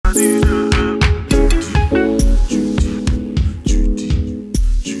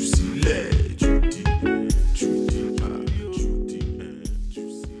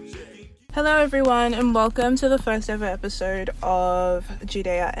everyone, and welcome to the first ever episode of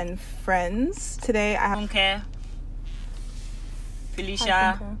Judea and Friends. Today I have Funke,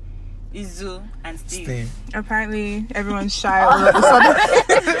 Felicia, Izu, and Steve. Apparently everyone's shy all of a sudden.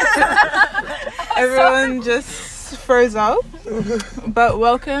 Everyone just froze up. But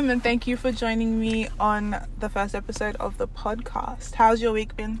welcome and thank you for joining me on the first episode of the podcast. How's your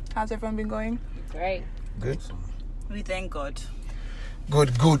week been? How's everyone been going? Great. Good. We thank God.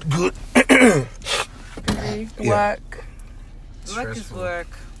 Good. Work. Work is work.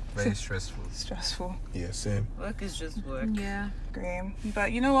 Very stressful. Stressful. Yeah, same. Work is just work. Yeah, great.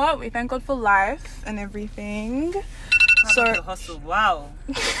 But you know what? We thank God for life and everything. So the hustle. Wow.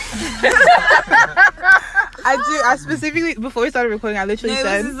 I specifically, before we started recording, I literally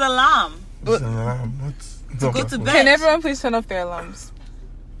said, this is alarm. To go to bed. Can everyone please turn off their alarms?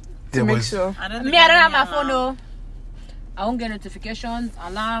 To make sure. I don't have my phone though. I won't get notifications,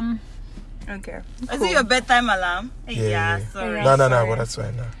 alarm. Okay. Is it your bedtime alarm? Yeah. Sorry. No, but that's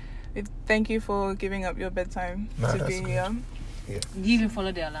fine now. Thank you for giving up your bedtime to be here. Do you even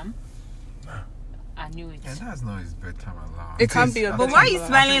follow the alarm? I knew it. Yeah, that's not his bedtime alarm. It can't be a But why are you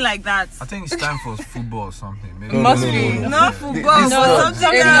smiling like that? I think it's time for football or something. Maybe It must be. Not football, This- but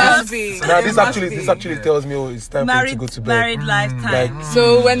something It else. must be. Now It this must be. actually tells me it's time for me to go to bed. Married lifetime. Like,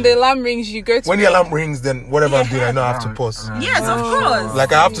 So when the alarm rings, you go to when the bed. alarm rings, then whatever I'm doing, I know I have to pause. Yes, of course.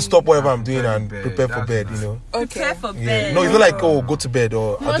 Like I have to stop whatever I'm doing and Bed, prepare for that's bed. nice. You know. Prepare Okay. for Yeah. bed. No, it's not like go to bed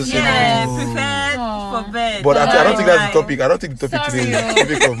or I just Yeah, say. prepared for bed. But I don't think that's Right. the topic. I don't think the topic today is Sorry.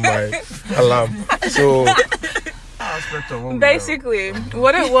 the topic of my alarm. So Basically,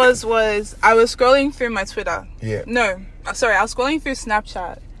 what it was I was scrolling through my Twitter. yeah. No, sorry, I was scrolling through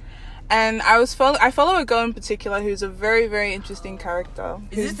Snapchat. And I follow a girl in particular who's a very, very interesting character.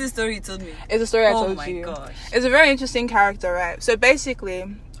 Is this the story you told me? It's a story I Oh told my you. gosh. It's a very interesting character, right? So basically,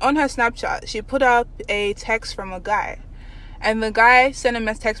 on her Snapchat, she put up a text from a guy. And the guy sent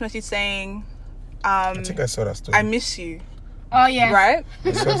a text message saying, I think I saw that story. I miss you, Oh yeah. right?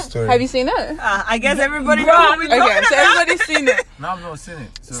 I saw the story. Have you seen it? I guess everybody knows what we're talking Okay, so everybody's seen it. No, I've not seen it.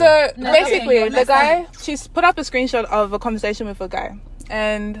 So No, basically, okay, the guy, she's put up a screenshot of a conversation with a guy.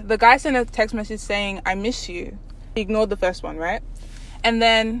 And the guy sent a text message saying, I miss you. He ignored the first one, right? And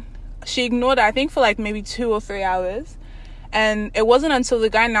then she ignored it, I think, for like maybe 2 or 3 hours. And it wasn't until the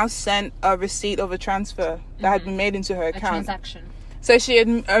guy now sent a receipt of a transfer that had been made into her A account. transaction. So she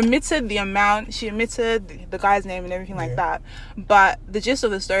omitted the amount, she omitted the guy's name and everything like that. But the gist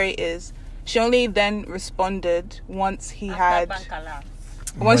of the story is she only then responded once he had, Bank alarm.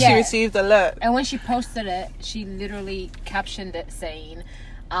 once she Yeah. received the alert. And when she posted it, she literally captioned it saying,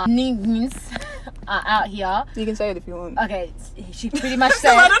 "Niggas are out here." You can say it if you want. Okay, she pretty much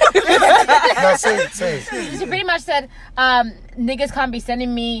said. No, say it. She pretty much said, "Niggas can't be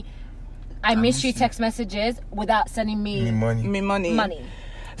sending me, I miss you text messages without sending Me me money. Me money. money."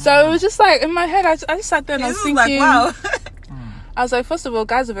 So it was just like in my head, I just sat there and I was This is like, thinking, wow. I was like, first of all,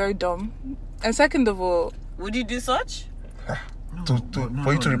 guys are very dumb, and second of all, Would you do such?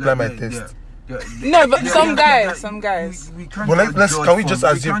 For you to reply my text. no, but some guys. Well, can we just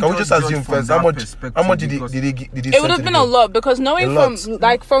assume first? How much did he It send would have to been the a girl? lot because knowing A lot.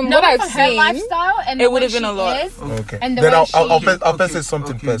 from what Knowing I've from her seen, lifestyle and it the would way have been she a lot. is, Okay. and the Then way I'll she- say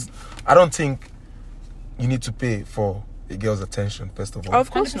something first. I don't think you need to pay for a girl's attention, first of all.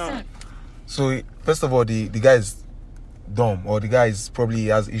 Of course not. 100%. So, first of all, the guy is dumb, or the guy is probably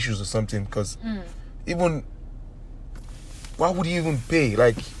has issues or something, because even, why would you even pay?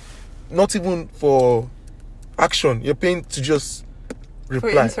 Like, not even for action. You're paying to just reply.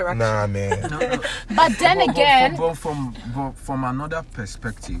 interaction. Nah, man. But then again, but from another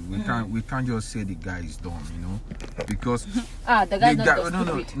perspective, we can't just say the guy is dumb, you know, because the guy's not just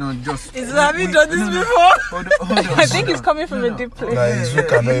stupid. no, just. Have you done this before? Hold on. I think it's coming from a deep place. Nah, his look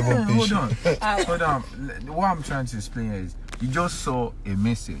cannot even pay. Hold on. What I'm trying to explain is, you just saw a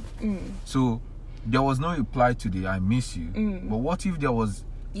message, so there was no reply to the "I miss you." But what if there was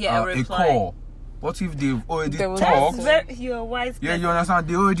Yeah, a a reply. call? What if they've already There was- talked? You're a wise Yeah, person. you understand?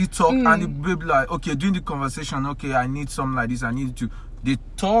 They already talk, and the baby like, okay, during the conversation, okay, I need something like this, I need to. They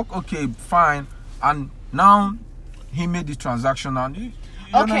talk, okay, fine, and now he made the transaction, and you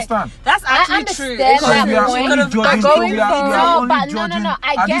Okay. understand? That's I actually understand true. that Because we are point. only judging. going we are from- only No, but no. judging- I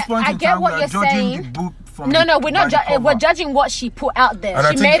at this get- point I in get time, what we are you're judging saying. the book from. No, we're not. by the We're cover. judging what she put out there.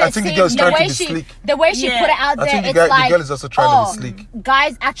 And She made I it think the seem girl's trying to way be she, slick. the way she Yeah. put it out I there. think the It's guy- the like, girl is also trying to be slick.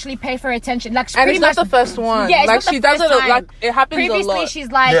 Guys actually pay for attention. Like And pretty it's not much the first one. Yeah, it's like not the she does first it time. like it happens Previously, a lot.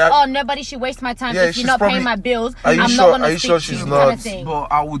 she's like, Yeah. "Oh, nobody should waste my time Yeah, if she's you're not paying probably- my bills. Are you I'm sure- not gonna are you speak sure to she's you," not- kind of thing. But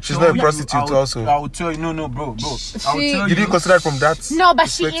I would She's tell not a you, prostitute also. I would tell you, no, bro. I would tell She- You didn't consider it from that. No, but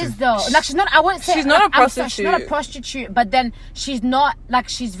she perspective. is though. Like she's not. I wouldn't say She's not a I'm sorry, she's not a prostitute. prostitute, but then she's not like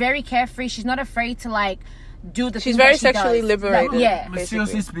she's very carefree. She's not afraid to like do the. She's things very that she sexually does. liberated. Like, yeah. But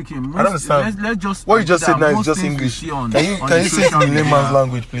seriously speaking, I don't understand. Let's just What you just that said now is most just things we English. see on- Can you on say the it social in layman's media-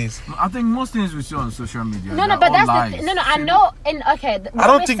 language, please? I think most things we see on social media. No, they're but all that's lies. the thing. No, I know. And okay, I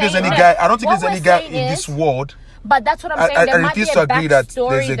don't think there's any guy. I don't think there's any guy in this world. But that's what I'm saying. I There might be refuse a to agree that backstory,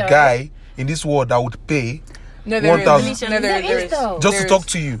 there's a though. guy in this world that would pay No, there is. 1,000. No, There is, though. just to talk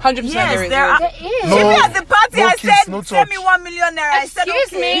to you. 100%. Yes, there is. there are. There is. No. Even at the party, No I kiss, said, no send me touch. 1 million naira. I said, Excuse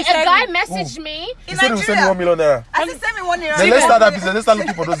okay. me. A said- guy messaged me. He In said he will send me Nigeria. 1 million naira. I said, send me 1 naira. Then let's start that business. Let's start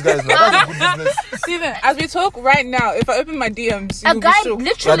looking for those guys. Now. That's a good business. Steven, as we talk right now, if I open my DMs, A you'll guy be shocked. That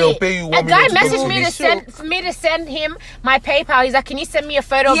literally. they'll pay you A 1 guy million to talk messaged to me me. to send for me to send him my PayPal. He's like, "Can you send me a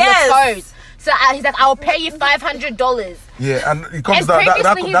photo Yes. of your toes?" So he's like, "I'll pay you $500." Yeah, and it comes And down.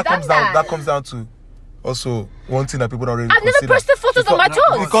 previously he's That comes done down. that. That comes down to also one thing that people don't really. I've never consider. posted photos of my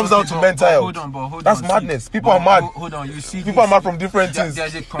toes. It comes down to mental health. Hold on, but hold That's on, madness. see. People But are mad. Hold on, you see. People are mad from different things.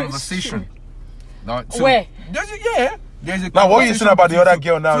 There's a conversation. Now, Where? There's a Now, what are you saying about the other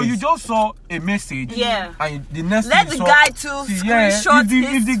girl now So you is- just saw a message. Yeah. And the next Let thing the you saw, guy to screenshot if the guy his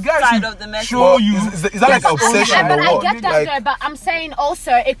should side of the message. show But you. is that like But obsession but or I what? get that Like, though. But I'm saying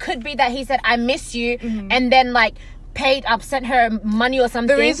also it could be that he said, "I miss you," and then like paid up, sent her money or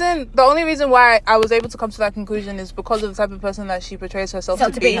something. The only reason why I was able to come to that conclusion is because of the type of person that she portrays herself So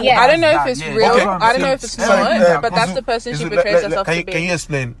to to be. be, yeah. I don't know if That, it's yeah. real. Okay. I don't know if it's So, not, but that's the person is she it- portrays herself can to you, be. Can you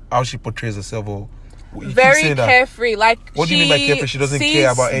explain how she portrays herself? Or you keep Very saying that. carefree. Like What do you mean by carefree? She doesn't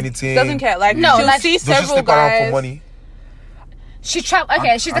care about anything. Doesn't care. Like No, she'll like- see Does she several sleep around guys. for money? She's she's the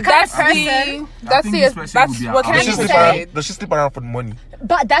kind of That's person. that's think this person that's would be what out. can Does she you sleep say? around? Does she sleep around for the money?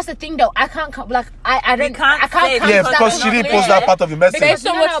 But that's the thing though. I can't like I don't can't I can't say come Yeah, to that because she didn't conclusion. post that part of the message. Based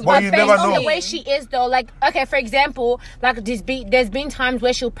on what's- but but you based never on know. the way she is though, like okay, for example, like there's been times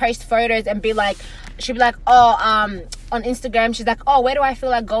where she'll post photos and be like, she'll be like, on Instagram, she's like, oh, where do I feel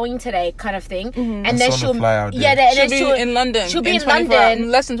like going today, kind of thing, and then saw the she'll flyer out there. yeah, and She'll then be in London. She'll be in 24 London,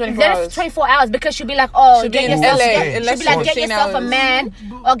 less than 24 hours. 24 hours because she'll be like, oh, She'll be get in yourself, LA get, in less she'll be like, than get 16 yourself a hours. man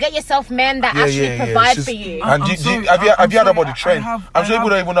or get yourself man that actually provide She's- for you. And I'm do sorry, you- have you I'm heard about sorry, the trend? I'm sure people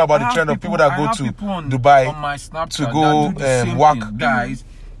don't even know about the I trend have of people that I go have to people on Dubai my Snapchat to that go do the same work. thing, guys.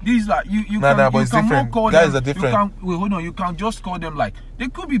 These like you Nah, can, nah, but you it's can different. more call Guys them, are different. You can, wait, hold on, you can just call them like they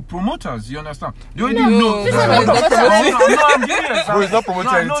could be promoters. You understand? They already No, know. this is not promoting. No, I'm giving you an example. Bro, it's not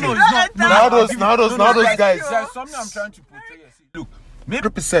promoting No, anything. it's not. No, Now I'm those- giving- now those- no, now those like, guys- There's something I'm trying to portray. See, look, maybe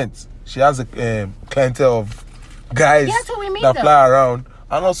 100%. She has a clientele of guys Yeah, that's what we mean, that though. fly around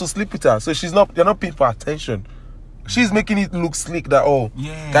and also sleep with her. So they're not paying for attention. She's making it look slick that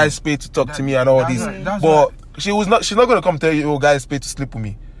Yeah. guys pay to talk to me and all that's this. right, that's But she's not gonna come tell you, guys pay to sleep with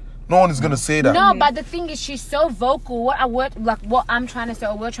me. No one is gonna say that. No, but the thing is, she's so vocal. What I'm trying to say,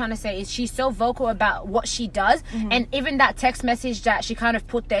 or we're trying to say, is she's so vocal about what she does, and even that text message that she kind of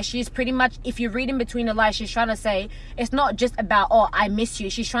put there, she's pretty much, if you read in between the lines, she's trying to say it's not just about I miss you.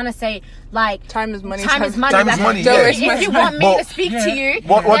 She's trying to say like Time is money. Time is money. Time is Like, money, don't yeah. worry, if you want me But- to speak yeah. to you,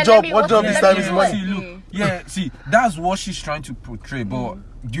 What then let job- me- what job is let time me is do money? it. See, look, yeah, see, that's what she's trying to portray. But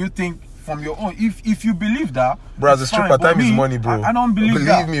do you think from your own, if you believe that, Bro, as a it's fine, stripper, but time is me, money, bro. I don't believe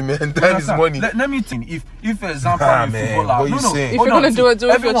that. me, man. You Time is understand? money. Let me think. If example, Ah, a man, footballer, what you saying? If hold you're on, gonna do it, do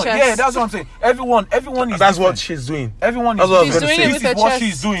it with your everyone, chest. Yeah, that's what I'm saying. Everyone is. That's what different. she's doing. Everyone That's is. what I was different. gonna She's doing it This with is her what chest.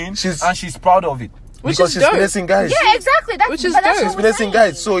 she's doing, She's- and she's proud of it. Which Because is she's dope. finessing guys. Yeah, exactly. That's Which is but that's dope. what She's we're finessing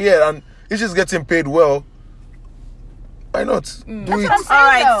saying. guys. So yeah, and if she's getting paid well, why not? Do it. That's what I'm saying, All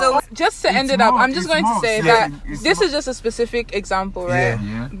right, though. so Just to It's end it up, more- I'm just it's going to more- say yeah, that it's this more- is just a specific example, right?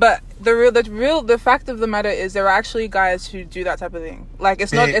 Yeah. But the fact of the matter is there are actually guys who do that type of thing. Like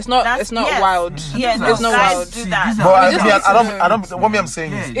it's not Yeah. it's not That's- it's not yes. wild. Yeah, It's no, not guys wild. do that. But I, just mean, need to I don't. What me I'm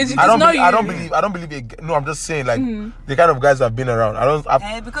saying is, It's I don't. not I don't you. believe. I don't believe. No, I'm just saying like the kind of guys I've been around.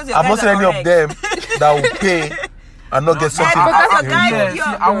 because your I've not guys seen are any of correct. them that will pay and not get something. but that's in a guy- return.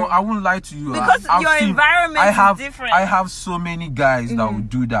 Yeah, see, I won't lie to you. Because I've your environment I is have, different. I have so many guys that would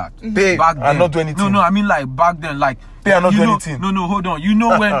do that. Pay Back and then. not do anything. No, I mean like back then, like Pay and not you do know- anything. No, hold on. You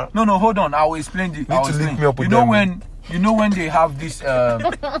know when? No, hold on. I will explain. to link me up with You know them. when? You know when they have this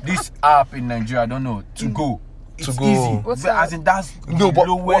this app in Nigeria? I don't know. To go. it's To go. easy. What's But that? as in that's No, the but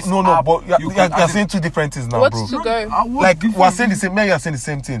lowest no, app but you you're could- saying two different things now, What's bro. to go? Like we're saying the same. Men are saying the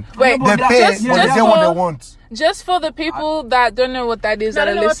same thing. Wait, but They that- pay, just- but they just get what for- they want. Just for the people that don't know what that is, No,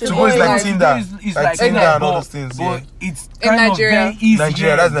 that are no, no, listening. To go is like like, Tinder. It's Like like Tinder that, and all but- those things, but yeah. it's In kind of Nigeria. very easy.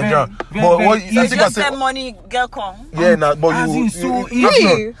 Nigeria, that's very- Nigeria. very, But very what- easy. I You think I just said- send money, girl come. Yeah, nah, but As in, so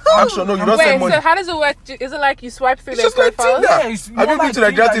easy. Action, no, you don't Wait, send money. so how does it work? Is it like you swipe through It's their just like profiles? Tinder. Yes, Have you been to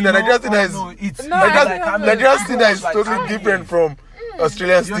Nigeria Tinder? Nigeria Tinder is No, I haven't. Nigeria's Tinder is totally different from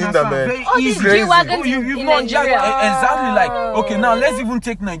Australia's Tinder, man. Very Oh, these easy. Crazy. G-Wagons You, in you've not Nigeria. exactly like okay now let's even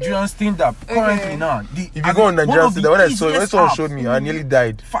take Nigerian's Tinder currently now. If you go on Nigeria's Tinder, when someone showed me, I nearly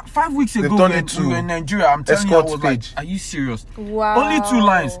died. 5 weeks ago turned when it we to were in Nigeria, I'm telling you, I escort was page. like, are you serious? Wow. Only 2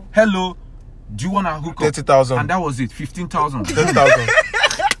 lines. Hello, do you want to hook up? 30,000. And that was it. 15,000. 30,000.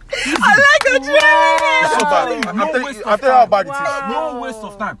 It's so bad. I'm telling you how bad it is. No waste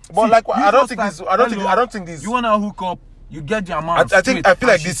of time. But See, like, you I don't just think like, this. I don't hello, think this. You want to hook up? You get the amount. I think straight, I feel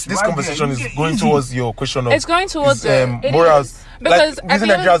like and this she's right conversation there. is You get going easy. towards your question of It's going towards is, it. morals. Because Like at using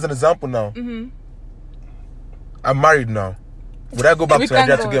the Nigeria end- as an example now. I'm married now. Would I go back We to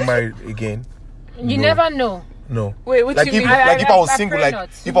Nigeria thank to get God. married again? You No. never know. No. Wait, what Like do you if mean? like if I was I single, pray like not.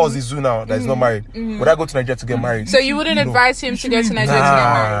 if I was Izu now that is not married, would I go to Nigeria to get married? So you wouldn't No. advise him to go to Nigeria to get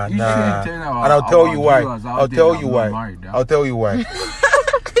Nah, married? You nah. shouldn't tell our- And I'll tell our you why. viewers out I'll there tell that you are why. not married, huh? I'll tell you why.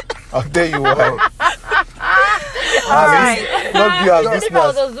 I'll tell you why. Alright. Not viewers, Even if I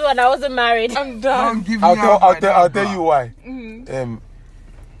was listeners. a zoo and I wasn't married. I'm done. Don't give I'll me tell out like I'll that, tell bruh. you why.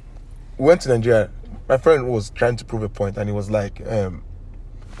 We went to Nigeria. My friend was trying to prove a point, and he was like,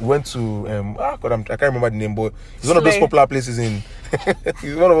 we went to I can't remember the name, but it's one of those Slay. popular places in it's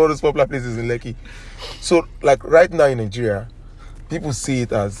one of all those popular places in Lekki. So like right now in Nigeria, people see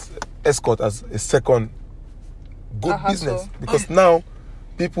it as escort as a second good A hustle. business, because now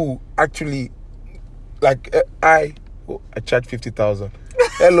people actually like I charge 50,000.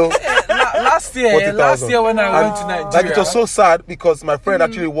 Hello. Last year 40,000. when I went to And, Nigeria, like, it was so sad because my friend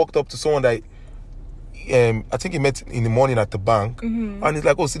actually walked up to someone that I think he met in the morning at the bank, and he's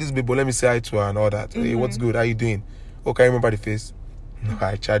like, "Oh, see this baby, let me say hi to her and all that. Hey, what's good? How you doing? Oh, can you remember the face? No,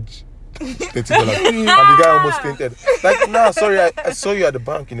 I charge $30, and the guy almost fainted. Like, nah, sorry, I saw you at the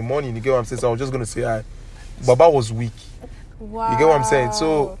bank in the morning. You get what I'm saying? So I was just gonna say hi. Baba was weak. Wow. You get what I'm saying?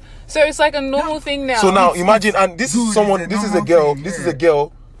 So it's like a normal thing now. so now imagine, and this Dude, is someone. it's a This is a normal girl. thing, This is yeah. a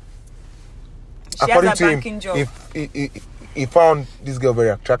girl. She According has a to him, banking job. he found this girl very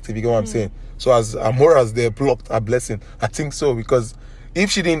attractive. You get what I'm saying? So as her morals, they blocked a blessing. I think so, because if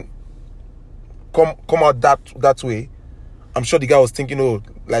she didn't come out that way, I'm sure the guy was thinking, oh,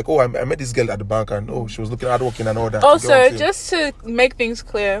 like, oh, I met this girl at the bank, and oh, she was looking hardworking and all that. You get what Also, I'm saying? just to make things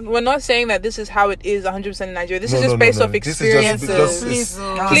clear, we're not saying that this is how it is 100% in Nigeria. This is No, just no, based no, off no. This is experiences. just- Please,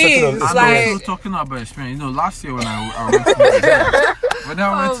 Please, I'm like- also talking about experience. You know, last year when I went to Nigeria, when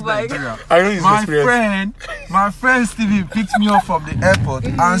I went to my Nigeria, I know his experience. my friend Stevie picked me up from the airport,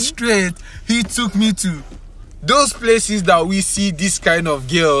 and straight he took me to those places that we see this kind of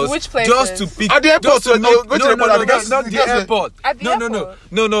girls. Which places? Just to pick At the airport, just to so make- they go to the airport, and the girls- not the the girls- airport. At the no, airport?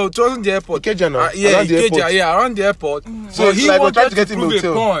 no, it wasn't the airport. Ikeja now, Yeah, around the Ikeja, airport. yeah, around the airport. So it's he like we're wanted trying to get him prove a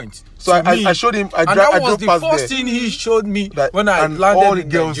hotel. point. So to me. I showed him. I And that was drove the past first there. thing he showed me That- when I and landed all the in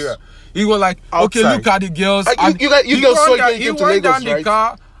girls Nigeria. He was like, okay, outside. look at the girls. You and guys he saw went it down- when you he came to went Lagos, down the right?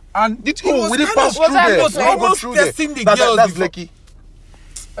 car and We he was didn't kind pass of- through there. was We didn't go almost through there. testing the That's girls before- Lekki.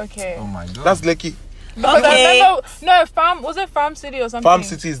 Okay. Oh my god. That's Lekki. Because Okay. I remember, was it Farm City or something? Farm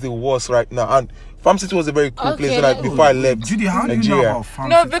City is the worst right now, and Farm City was a very cool place Okay. when before I left Judy, how do you know Nigeria. about Farm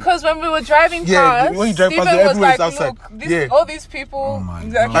No, City? because when we were driving Yeah, past, when you drive past, Stephen was everywhere is like, outside. look, Yeah. all these people. Oh my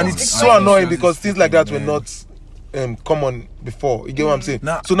like, God. And Oh, it's it's so like- annoying because things like that were Yeah. not common before. You get what I'm saying?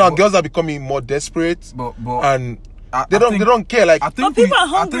 Nah, So now but- girls are becoming more desperate, But and I they don't care. Like I think people are I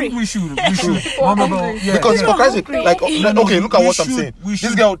hungry. think we should. are No, hungry. yeah, because yeah. for Christ's sake, hungry. like No, okay, look at we what I'm should- saying. we This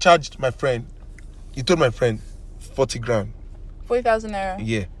should- girl charged my friend. He told my friend 40 grand. 40,000 naira.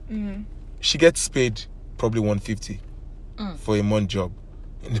 Yeah. She gets paid probably 150 for a month job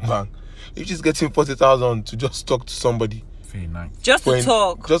in the bank. If she's getting 40,000 to just talk to somebody Very nice. Just for to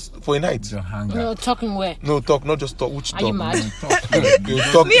talk. just for a night. Just hang No, out. talking where? No talk, not just talk. Which Are talk? you mad? You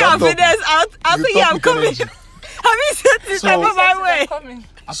talk. Me not and talk. Fides out. I You think yeah, talk I'm with coming. energy. Have you said this So- time on my way? Coming.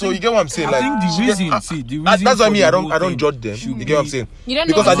 So you get what I'm saying? I Like think the she reason, get- see, the that's reason why for me. the I don't whole judge them. thing You should get what I'm be- saying? You don't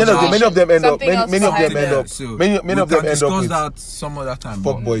Because know at the end of the day, many of them end up. Something else Many of them behind end it. up. So Many we of them can end up discuss with that some other time.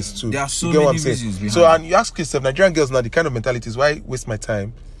 fuck but boys too. There are so You get what many I'm saying? reasons behind So it. and you ask yourself, Nigerian girls now, the kind of mentality is why waste my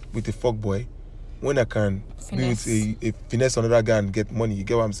time with a fuck boy when I can be with a finesse another guy and get money. You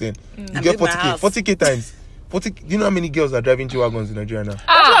get what I'm saying? You And get build my 40k, house. 40k times 40, you know how many girls are driving G-Wagons in Nigeria now? That's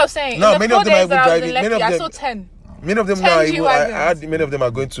what I was saying. No, In the many 4 of them are days even that I was driving- in many Lekki, of I them- saw 10. Many of them 10 now, I G-Wagons. heard many of them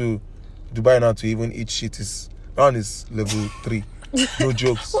are going to Dubai now to even eat shit. That one is level 3. No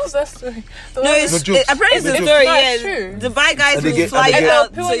jokes. What's that story? The No, one- it's No jokes. apparently it's No a jokes. story. No, Yeah, it's true. Dubai guys And they will get- fly and they you get-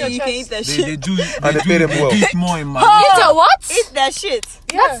 out Poo so on your you can eat chest. their They shit. do. And they pay them well. Eat more in my. Eat a what? Eat their shit.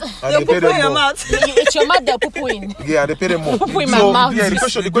 Yeah. And They'll they pay put in them your more. mouth. It's your mouth they'll poo in. Yeah, they pay them more. Poo in my So, mouth. yeah,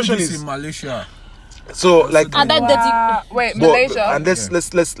 the They question do is, this in Malaysia. so like, And that dirty. Wait, but- Malaysia. and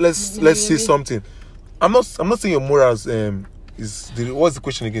let's see something. I'm not saying your morals what's the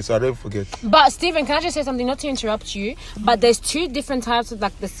question again? So I don't forget. But Stephen, can I just say something? Not to interrupt you, but there's 2 different types of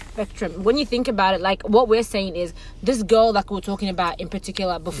like the spectrum. When you think about it, like what we're saying is this girl, like we were talking about in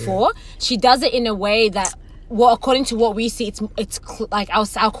particular before, she does it in a way that, well, according to what we see, like I'll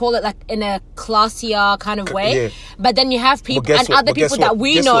call it like in a classier kind of way. Yeah. But then you have people But guess and what? other But guess people that what?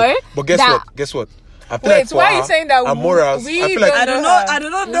 we Guess know. what? But guess that, what? Guess what? I feel Wait, like so why are you for saying that our morals, we I feel like don't I don't know. her? I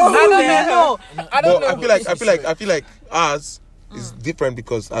don't know. I don't man. know. I don't But know. I feel like ours is different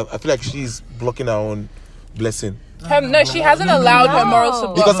because I feel like she's blocking her own blessing. No, she hasn't allowed her morals to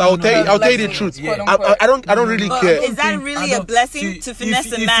block. Because I'll tell you the blessings, truth. quote I unquote. don't really But care. is that really a blessing to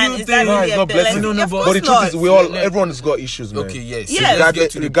finesse a man? Is that No, really it's a not blessing. blessing? No, no, Of but- But the course truth is, not. everyone's got issues, man. Okay, yes. Yes. Let's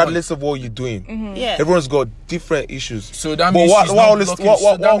get to the Regardless point. of what you're doing, Yeah. everyone's got different issues. So that But means what she's not always- blocking- what- so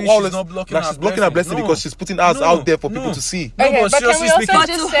what- that means what she's always- not blocking nah, her she's blocking her blessing No. because she's putting us No. out there for people No. to see. No, Okay, but but can seriously we also speaking,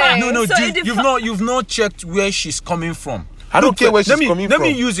 just say- no, So dude, it you've not checked where she's coming from. I don't care where she's let coming me from.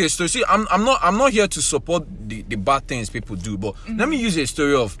 use a story. See, I'm not here to support the bad things people do, but let me use a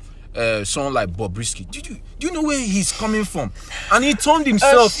story of someone like Bobrisky. Do you know where he's coming from? And he turned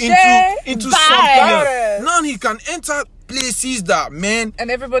himself into Bad. something else. Now he can enter places that, man, And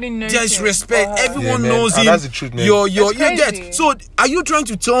everybody knows there's him respect. for her. Everyone Yeah, man. knows And him. that's the truth, man. You It's crazy. get. So are you trying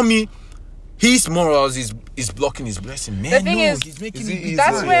to tell me his morals is blocking his blessing? Man, The thing no, is, he's making Is it he- big.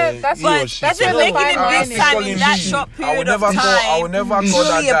 That's is, where he that's or where she that's They're where said the making fine it line big is. time Calling in that she. short I will period of never time. call- I will never It's call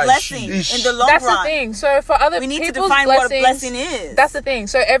that really a guy blessing she. in the long That's run. the thing. So for other We need to people's define what a blessings, blessing is. That's the thing.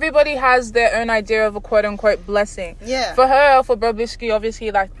 So everybody has their own idea of a quote unquote blessing. Yeah. For her, for Bobrisky,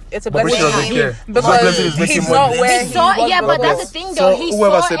 obviously, like it's a But blessing. Bobrisky doesn't care. Because His blessing is making he's money. not where He he saw, was yeah, but before. that's the thing though. He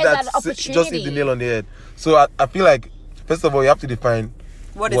whoever saw said it that as an opportunity. just hit the nail on the head. So I feel like first of all you have to define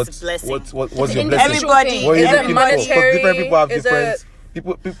What is a blessing? what's It's your an blessing. individual Everybody- thing. What are you Is it looking for? Because monetary? different people have Is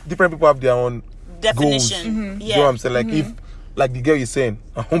different different people have their own Definition. goals. Yeah. You know what I'm saying? Like if like the girl is saying,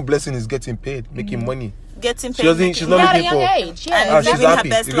 her own blessing is getting paid, making money. Getting She doesn't- paid. she's At not a looking young for- age, yeah. And And she's living her happy.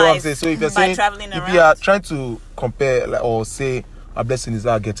 best You know what I'm life saying? So if you're by saying traveling if you are around. trying to compare like, or say a blessing is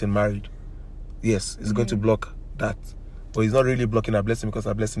her getting married, yes, it's going to block that. But it's not really blocking her blessing because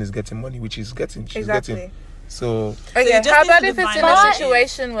her blessing is getting money, which is getting she's Exactly. getting. So Okay, you just how need about to if it's define in a what it is.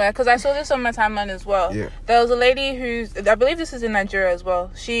 situation where, because I saw this on my timeline as well. Yeah. There was a lady who's, I believe this is in Nigeria as well.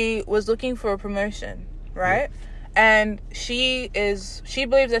 She was looking for a promotion, right? And she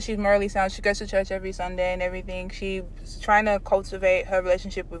believes that she's morally sound. She goes to church every Sunday and everything. She's trying to cultivate her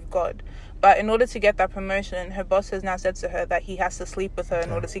relationship with God. But in order to get that promotion, her boss has now said to her that he has to sleep with her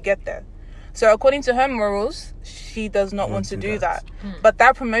in order to get there. So according to her morals, she does not want to do that. But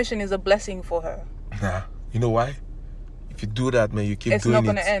that promotion is a blessing for her. nah, you know why? If you do that, man, you keep It's doing not it.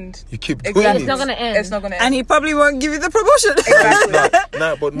 going to end. You keep Exactly. doing It's it. not gonna end. It's not going to end. And he probably won't give you the promotion. Exactly.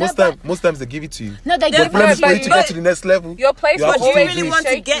 Nah, but most times they give it to you. No, they Yeah, give But for her. for you to but- get to the next level, Your place you will have But to you always still really do want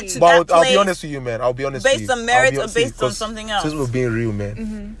it. to get to But that I'll be place. honest with you, man. I'll be honest with you. Based on merit I'll or be- based on because something else? Since we're being real,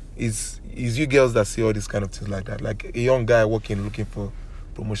 man, is you girls that say all these kind of things like that. Like a young guy working, looking for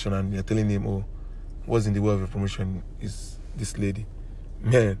promotion, and you're telling him, "Oh, what's in the way of a promotion is this lady."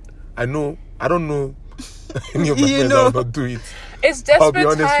 Man, I don't know any of my You friends know. that will not do it. It's I'll be desperate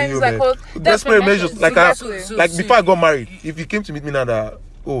honest with times you, that man. cause Desperate measures. Like Exactly. like before I got married, if you came to meet me now that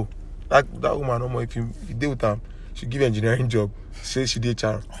that woman, no more. If you deal with her, she give you an engineering job. Say she did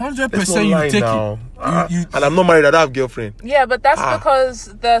HR. 100% you take now. it. You- And I'm not married. I don't have girlfriend. Yeah, but that's because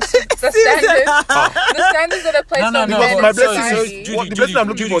the standards that are placed on No, men Because in my blessing society. is- what the blessing I'm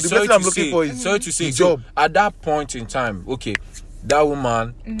looking for, the blessing I'm looking for is sorry to say, the so job. at that point in time, okay, that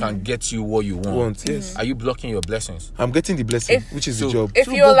woman can get you what you want. Yes. Are you blocking your blessings? I'm getting the blessing, If- which is So- the job. If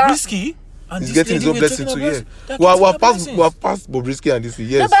you allow, Bobrisky and He's this getting his lady own we're blessing talking too. about, Yeah. they're We getting their have blessings. passed Bobrisky and this. No,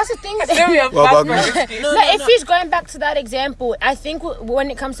 Yes. but that's the thing. Well, but- If he's going back to that example, I think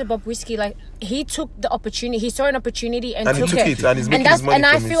when it comes to Bobrisky, like he took the opportunity, he saw an opportunity and And he took took it, and he's making that's his money and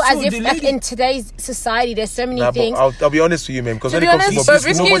I from feel it. as So if the like lady- in today's society, there's so many Nah, but things. I'll be honest with you, man. Because To when be it comes to honest,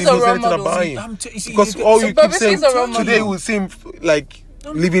 Bobrisky, Bobrisky nobody is a knows role anything model. about him. I'm t- you see, Because you all get- you So keep Bobrisky saying is a role model. today will seem like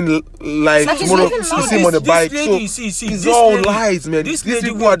living life. Like he's Tomorrow living you life. see him on the This bike. lady, So see, it's this all lady- lies, man. This These lady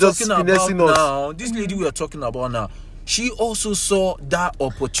people we are are just talking finessing about us. now. This lady we are talking about now. She also saw that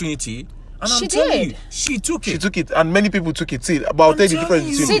opportunity. And She I'm telling did. you, she took She it. took it, and many people took it. See, but I'll tell you the telling difference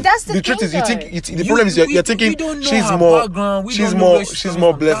you. between. See, that's the truth thing, is, you think though. the problem is you're We thinking don't know she's her more, background. We she's don't know more, where she's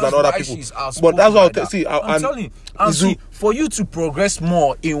more blessed than other people. But that's why I'll see. I'm telling you. And see, for you to progress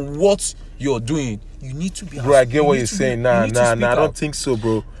more in what you're doing, you need to be. Bro, I get what you're saying. Nah, I don't think so,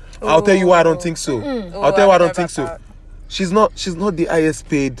 bro. I'll tell you why I don't think so. I'll tell you why I don't think so. She's not the highest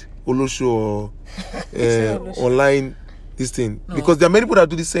paid Olosho or online this thing, because there are many people that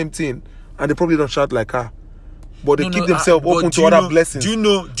do the same thing and they probably don't shout like her, but they keep themselves open to other blessings. Do you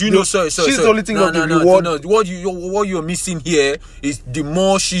know? Sorry. She's the only thing of the reward. No. What you're missing here is the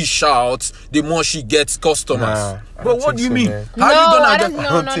more she shouts, the more she gets customers. Nah, I But don't what think do you so, mean? man. How you No, gonna I get?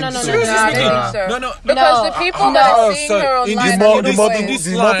 don't. No. Seriously No, I speaking, don't think so. no. Because the people that are seeing sorry. her In online, this- and the the more way- people-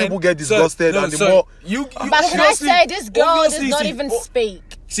 the more people get disgusted and the more- But can I say this girl does not even speak?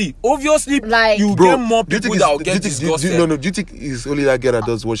 See, obviously, Like- you Bro, get more do you people think that will do you get think- disgusted. No, do you think it's only that girl that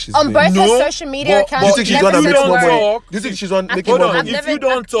does what she's On doing? both No, her social media but- accounts. Do you think she's never one that seen makes her more money? talk. Do you think she's one I making think more I've money? never- If you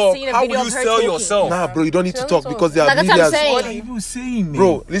don't talk, seen a how video will you of her sell talking. yourself? Nah, bro, you don't need to talk because there are Like, that's what I'm millions. saying. What are you saying, man?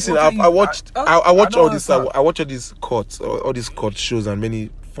 Bro, listen, What are you- I watched I all don't this. understand. I watch all these courts, all these court shows and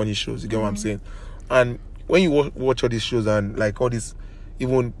many funny shows. You get what I'm saying? And when you watch all these shows and like all these,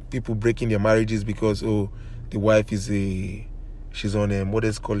 even people breaking their marriages because the wife is she's on what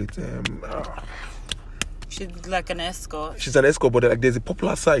does call it? She's like an escort. She's an escort, but like there's a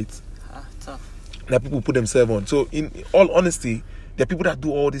popular site Tough. that people put themselves on. So in all honesty, there are people that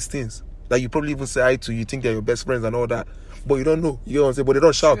do all these things that you probably even say hi to. You think they're your best friends and all that, but you don't know. You know what I'm saying? But they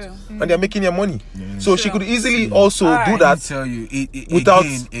don't shout, and they're making their money. So she could easily also do I that tell you, without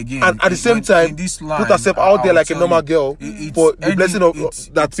again, and at the same in time this put line, herself out there I'll like a tell normal you, girl it's for the any- blessing of it's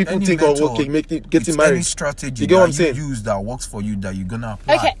that people any think of method, getting it's married. Any strategy You get what I'm that saying? you use that works for you that you're gonna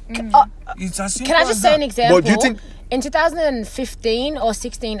apply. Okay. It's as simple Can I as just say that. an example? But do you think- in 2015 or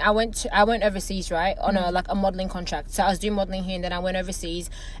 16, I went overseas, right, on a modeling contract. So I was doing modeling here, and then I went overseas,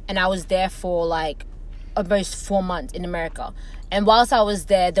 and I was there for like almost 4 months in America. And whilst I was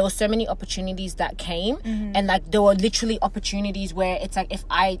there were so many opportunities that came, and like there were literally opportunities where it's like if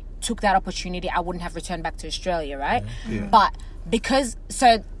I took that opportunity, I wouldn't have returned back to Australia, right? Yeah. But because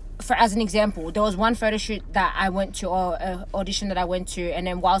for as an example, there was one photo shoot that I went to, or audition that I went to, and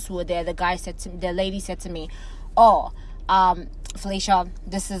then whilst we were there, the lady said to me, Felicia,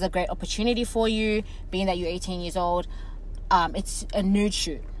 this is a great opportunity for you, being that you're 18 years old. It's a nude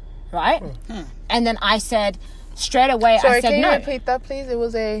shoot, right? And then I said straight away, Sorry, I said can you no. repeat that, please? It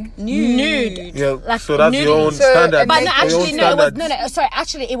was a Nude. Yeah, Like so that's your own nudity. standard. But no, Your actually, own no, it was standards. sorry,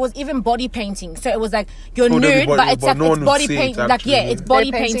 actually, it was even body painting. So it was like you're Oh, nude, body- but it's but like no it's one would body see it, paint. Like actually, yeah, yeah. it's body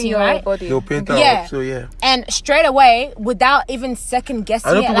They're painting, your right? body. They'll paint her Yeah. up. So yeah. And straight away, without even second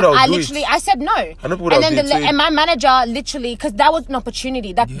guessing I know it, people like, that would I do it. literally, I said no. I know people And that then would do it too. and my manager literally, because that was an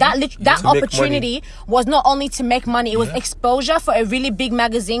opportunity. That To make opportunity was not only to make money; it was exposure for a really big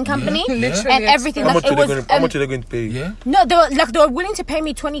magazine company Literally and everything. How Like, much it are was. they going? How much are they going to pay you Yeah. No, they were willing to pay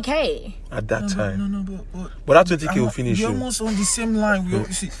me 20K. at that time? No, But that 20K will finish You're you. almost on the same line.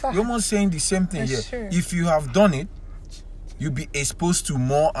 You're almost saying the same thing That's here. true. If you have done it, you'll be exposed to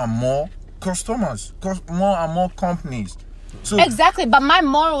more and more customers, more and more companies. So Exactly, but my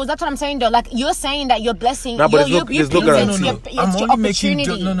morals, that's what I'm saying though. Like you're saying that you're blessing, Nah, but you're there's no painting guarantee. it's your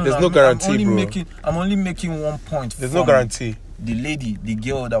opportunity. There's no guarantee, bro. I'm only making one point. There's no from guarantee. The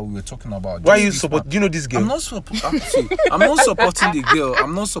girl that we were talking about. Why are you This support? man. Do you know this girl? I'm not supporting the girl.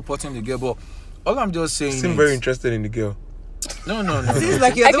 I'm not supporting the girl, but all I'm just saying Seem is very interested in the girl. no. Seems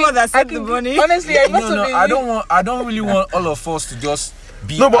like you're the one that sent the money. Honestly, I must have been. I don't really want all of us to just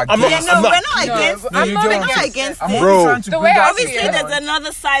be No, but I'm not- Yeah, against. no, I'm we're not- not against. No, I'm you not, get we're what not I'm against I'm it. only Bro. trying to The bring way I that Obviously, feel- there's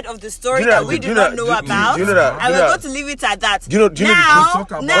another side of the story Do you know that we that- do do you know not know that- about, do you know that- and do you we're know going that- to leave it at that. Do you know the- now, talk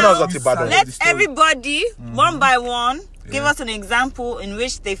about when I was now, at Ibadan, let the story. everybody one by one give us an example in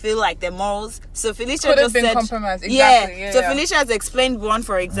which they feel like their morals. So Felicia Could have just been said, compromised. Exactly, yeah, So yeah. Felicia has explained one,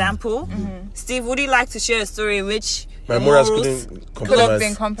 for example. Steve, would you like to share a story in which My your morals morals couldn't could have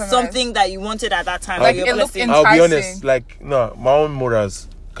been compromise. compromised. something that you wanted at that time? Like, that it you're looked blessing? I'll be enticing. honest. Like no, my own morals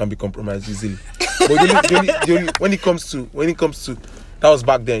can be compromised easily. But the only- when it comes to that was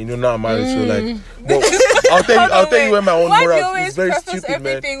back then. You know, now I'm married, so like. But I'll tell you when my own Why do you morals always is very preface stupid, man.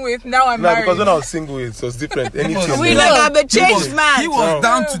 everything with now I'm Nah, married? because when I was single, it was different. Anything. We man. like I'm a changed man. He was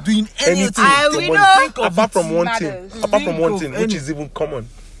down to doing anything. we to know. money. Think of Apart it from one matters. thing, apart from Think one of thing, which any- is even common,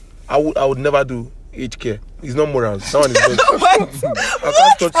 I would never do aged care. It's not morals. That one is just. What? I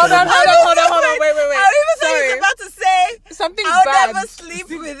can't touch Hold on, somebody. hold on. Wait. I even thought he Sorry. was about to say, Something's I'll bad. never sleep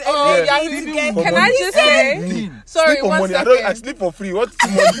with a Oh, lady yeah, to you- get For Can money. I just say? Me. Sorry, Sleep for 1 money. I second. sleep for free. What's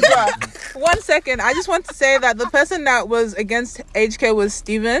money? Bruh, 1 second. I just want to say that the person that was against aged care was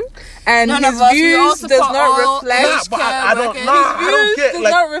Steven, and None his of us, we views all does support not all reflect. Nah, but I don't. His Nah, I don't views care. does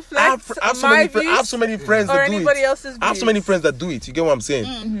Like, not reflect I have so my many friends. I have views so many friends or that do anybody it. else's I have so views. many friends that do it. You get what I'm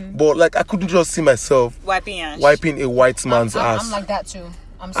saying? But like, I couldn't just see myself wiping ass. wiping a white man's ass. I'm like that too.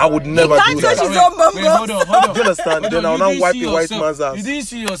 I'm I sorry. would never can't do touch that. his own bum. Wait, hold on. Do you understand? Then I'll You now didn't wipe see a white yourself- man's ass. You didn't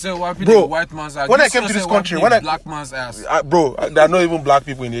see yourself wiping Bro, a white man's ass. when You I came see to this yourself country, wiping when a I- black man's ass. Bro, there are not even black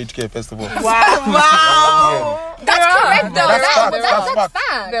people in the HK first of all. Wow. That's correct though. That's That's fact. that's That's fact.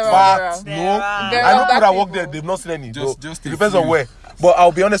 fact. There Fact. are. No, are. There I are know people black that work people. there. They've not seen any. Just It a depends few. on where. But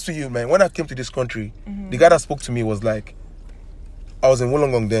I'll be honest with you, man. When I came to this country, the guy that spoke to me was like, I was in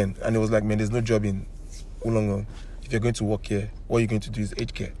Wollongong then, and it was like, man, there's no job in Wollongong. If you're going to work here, what you're going to do is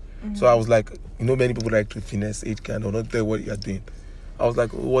aged care. So I was like, you know, many people like to finesse aged care and they'll not tell what you're doing. I was like,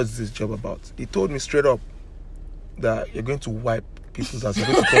 what's this job about? He told me straight up that you're going to wipe people's ass. You're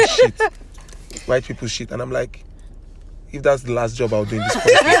going to touch shit. Wipe people's shit. And I'm like, if that's the last job I'll do in this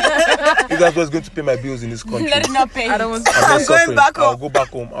country, if that's what's going to pay my bills in this country, Let it not pay. I don't want. I'm not I'm going suffering. back home. I'll go back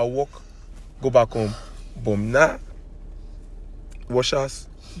home. I'll walk, go back home. Boom. Nah. Washers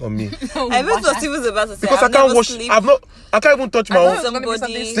on me. I even thought he was about to say, Because I've I can't never wash. sleep I can't even touch my I own. thought it was gonna be something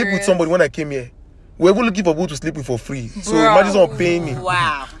Somebody- Sleep serious. with somebody when I came here. We're even looking for people to sleep with for free. So Bro. imagine someone paying me.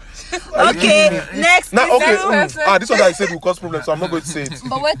 Wow. Are you Okay, kidding me? next. Now, okay. Next person. This one that I said will cause problems, so I'm not going to say it.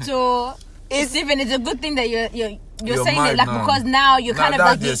 But wait to Stephen, it's a good thing that you're You're saying it mad like now. because now you're Now kind of that's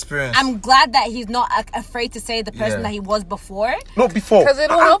like the experience. I'm glad that he's not afraid to say the person Yeah. that he was before No, before. Because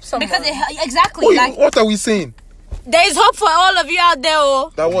it'll help someone. because exactly What are we saying? there's hope for all of you out there.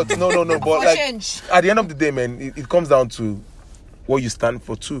 Oh, That what? No. But for like, change. at the end of the day, man, it comes down to what you stand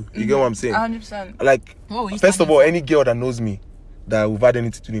for too. You get what I'm saying? 100%. Like, What were you first of standing all, any girl that knows me, that we've had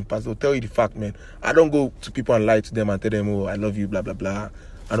anything to do in the past, they'll tell you the fact, man. I don't go to people and lie to them and tell them, oh, I love you, blah, blah, blah,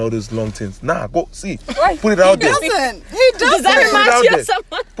 and all those long things. Nah, go, see. Why? Put it out there. Doesn't. He Does doesn't. that Put it remind out you there. of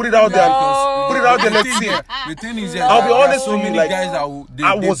someone? Put it out there. No. Put it out there, let's see. The thing is, I'll be there are honest so with you, many like, guys that will, they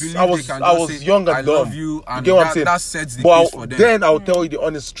I believe they can just was say, young and I dumb. love you, and get what I'm that, saying? that sets the But pace for them. then I'll tell you the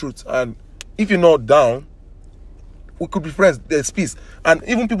honest truth. And if you're not down, we could be friends. There's peace. And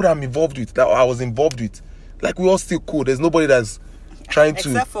even people that I'm involved with, that I was involved with, like, we're all still cool. There's nobody that's trying to.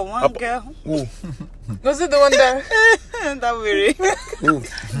 Except for one girl. Who? Was it the one that That weary. Who?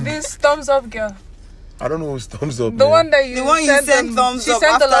 this thumbs up girl? I don't know who's thumbs up. The man. one that you The one you sent sent them- thumbs she up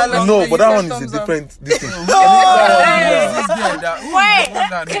sent the after love long- No, message, but you that sent one is thumbs a up. different. This thing. This girl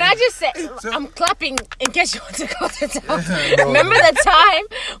that- Can I just say, I'm clapping in case you want to cut it out. Remember the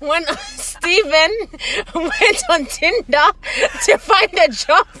time when Steven went on Tinder to find a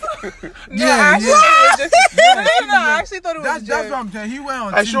job? No, I actually thought it was just- No, I actually thought it was That's just. what I'm saying. He went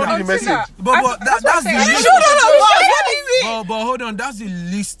on I showed you the Tinder. message. Tinder. But That's that's what the I'm saying. least. Shoot on a wall. What is it? But hold on, that's the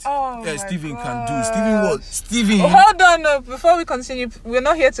least Oh my Steven can do. God. Steven what? Steven. Hold on, no, before we continue, we're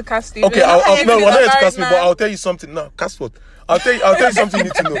not here to cast Steven. Okay, no, He's we're a not here to married cast me, but man. I'll tell you something. No, cast what? I'll tell you something you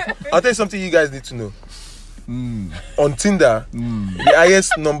need to know. I'll tell you something you guys need to know. On Tinder, the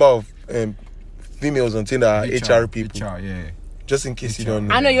highest number of females on Tinder are HR people. HR, yeah. Just in case you don't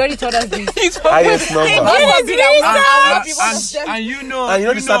know. I know you already told us this. Highest number. And you know, And you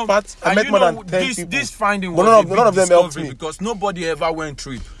know the sad part? I and met you more know than 10 people. This finding But was none of them helped discovery me. because nobody ever went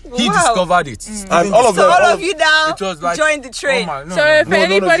through it. He Wow. discovered it. And all of So them. all of you down, It was like join the train. Oh my, no, So no, if no,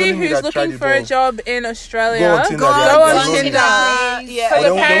 anybody it's only me who's that tried looking it, for a but- job in Australia, Go on Tinder. Go they Go are- on they Tinder. don't- Yeah. Because They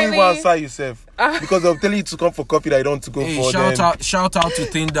won't apparently- even answer yourself. Because they'll tell you to come for coffee that you don't want to go Hey, for. shout out to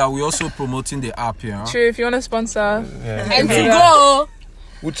Tinder. We're also promoting the app here. Huh? True, if you want to sponsor. And to Yeah. go.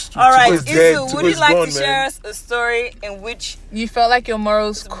 Which All right, is dead. Isu, Tugo would you is like gone, to man. share us a story in which You felt like your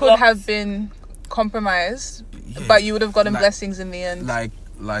morals could blocked. have been compromised, Yeah. but you would have gotten Like- blessings in the end.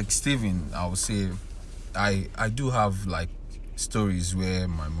 Like Steven, I would say I do have like stories where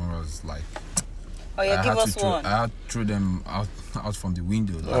my morals like oh yeah, give us one. I had to throw them out from the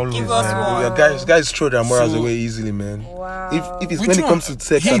window. Like, Always, Give us man. one. Yeah, guys throw their morals So- away easily, man. Wow. If it's Which when it one? comes to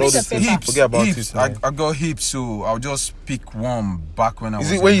sex and all Hips, these things, hips, forget about hips. it. Man. I got hips, so I'll just pick one back when I was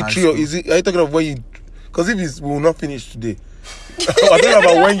Is it in when you high treat? Or school. is it? Are you talking of when you? Because if it's, we will not finish today. I'm talking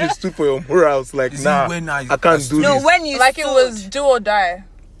about when you stood for your morals. Like, Is it nah, when I can't do No, this. when you like it stood. was do or die.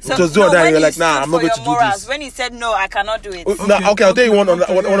 So, Just do or die, when you're you like, nah, stood I'm not for going your to do morals. this. When he said no, I cannot do it. Okay, I'll tell you one okay,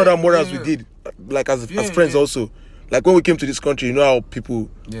 other yeah, morals yeah. we did, like as Yeah, friends yeah. also. Like when we came to this country, you know how people,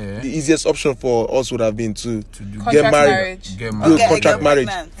 Yeah. the easiest option for us would have been to To do Contract get married, marriage. get do married. contract marriage.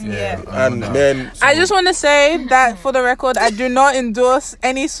 Yeah. And then I just want to say that for the record, I do not endorse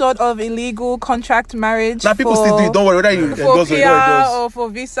any sort of illegal contract marriage. now people for, still do it. Don't worry whether you for endorse or you don't PR endorse. or for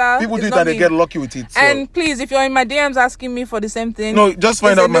visa. People It's do it not and they me. get lucky with it. So. And please, if you're in my DMs asking me for the same thing, no, just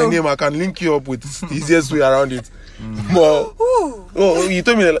find it's a out my no. name. I can link you up with the easiest way around it. But oh, you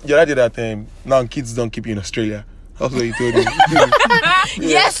told me the other day that now kids don't keep you in Australia. That's what you told me.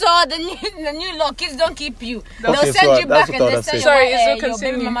 Yes, sir. The new law, kids don't keep you. They'll Okay, send so you that's back what I and they was send saying. Sorry, your, is it your baby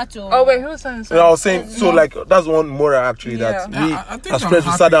continue? mama to. Oh wait, who was saying You know, I something? was saying, so like that's one moral actually that Yeah. we I think as I'm friends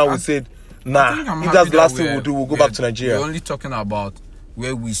we happy. sat down I- we said, I nah, think I'm if happy that's the last thing we're- we'll do, we'll go we're- back to Nigeria. We're only talking about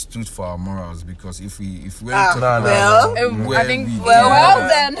where we stood for our morals, because if we're Ah, talking nah, nah, about nah. where I think- we Well, did,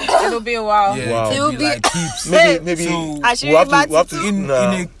 then. It'll be a while. yeah, Wow. it It'll will be be- like keeps. Maybe So, Actually, we'll have to in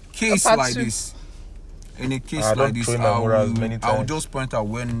nah. a case Part like two. this, in a case I don't like this, throw in my morals many I will times. just point out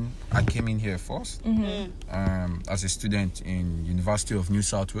when I came in here first, as a student in University of New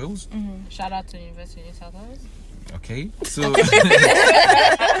South Wales. Shout out to University of New South Wales. Okay, so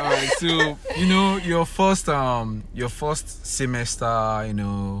alright, so you know your first semester, you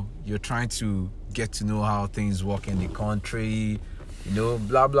know, you're trying to get to know how things work in the country, you know,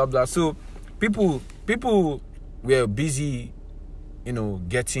 blah blah blah. So people were busy, you know,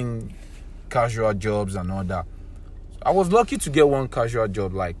 getting casual jobs and all that. I was lucky to get one casual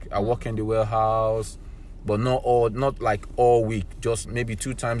job, like I work in the warehouse, but not like all week, just maybe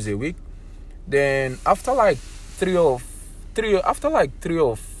 2 times a week. Then after like 3 or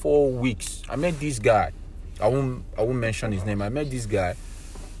 4 weeks, I met this guy. I won't mention his name. I met this guy,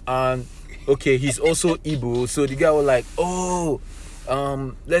 and okay, he's also Igbo. So the guy was like, "Oh,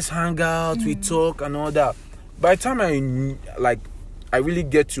 let's hang out, we talk and all that." By the time I really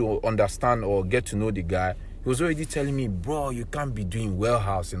get to understand or get to know the guy, he was already telling me, "Bro, you can't be doing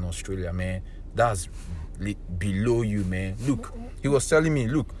warehouse in Australia, man. That's below you, man. Look," he was telling me,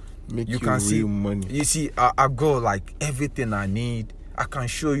 "Look, Make you you can see real money." You see, I got like everything I need. I can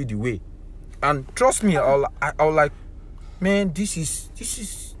show you the way." And trust me, I was like, "Man, this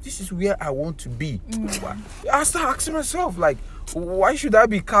is where I want to be." I started asking myself, like, why should I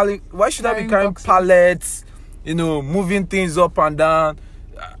be carrying Carrying boxes. pallets, you know, moving things up and down?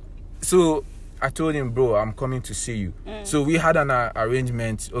 So I told him, "Bro, I'm coming to see you." So we had an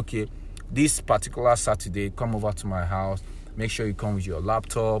arrangement. Okay, this particular Saturday, come over to my house. Make sure you come with your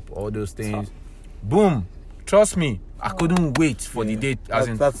laptop, all those things. Boom. Trust me, I couldn't wait for the date. As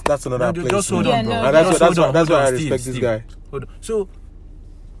in, That's another no, place. just hold Yeah, on, bro. no, And that's Just why- hold on, that's hold why I on, respect this guy. Hold on. So,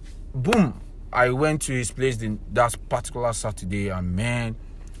 boom, I went to his place that particular Saturday, and man,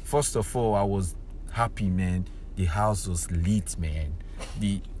 first of all, I was happy, man. The house was lit, man.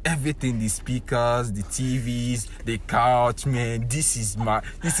 Everything, the speakers, the TVs, the couch, man. This is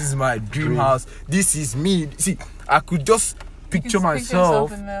my dream house. This is me. See, I could just picture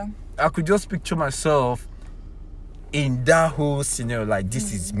myself. I could just picture myself in that whole scenario. Like,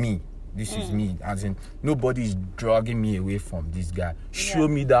 this is me. This is me. As in, nobody is dragging me away from this guy. Show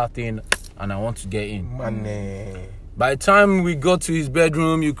me that thing, and I want to get in. Man, By the time we got to his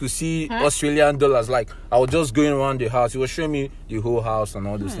bedroom, you could see Australian dollars. Like, I was just going around the house. He was showing me the whole house and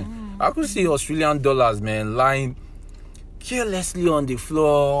all those things. I could see Australian dollars, man, lying carelessly on the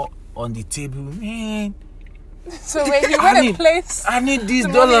floor, on the table, man. So wait, he I went a need- place. I need these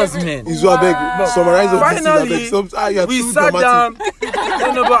The dollars, money man. Izu abeg, summarize of this. Finally, You're we too sat down.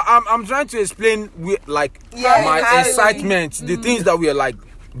 dramatic. No, but I'm trying to explain my exactly. excitement, the things that were like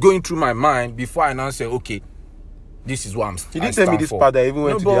going through my mind before I now say, okay, this is what I'm. You didn't tell me this part that I even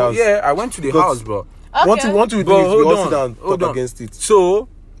went to the house. Yeah, I went to the Because- house, bro. Want to do But it, we hold all on, sit down and hold talk on. against it. So,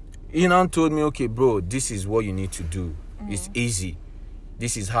 Inan told me, okay, bro, this is what you need to do. It's easy.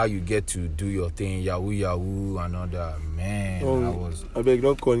 This is how you get to do your thing, yahoo and all that. Man, I beg,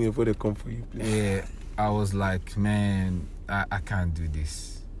 don't call me before they come for you, please. yeah, I was like, man, I can't do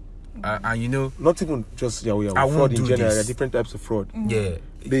this. And you know, Not even just Yahoo. I won't Fraud in do general. this. There are different types of fraud. yeah,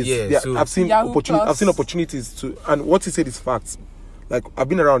 Yeah, so I've seen Yahoo opportunities. Plus. I've seen opportunities to, and what he said is facts. Like, I've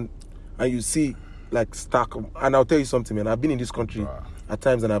been around, and you see, like, stack. And I'll tell you something, man. I've been in this country at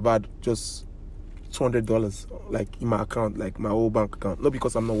times, and I've had just $200, like, in my account, like my whole bank account. Not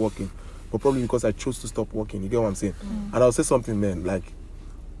because I'm not working, but probably because I chose to stop working. You get what I'm saying? And I'll say something, man. Like,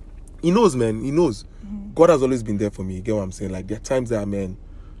 he knows, man. He knows. God has always been there for me. You get what I'm saying? Like, there are times that, man,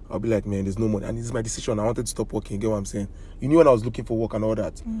 I'll be like, man, there's no money. And this is my decision. I wanted to stop working. You get what I'm saying? You knew when I was looking for work and all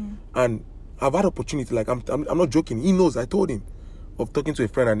that. And I've had opportunity. Like, I'm not joking. He knows. I told him of talking to a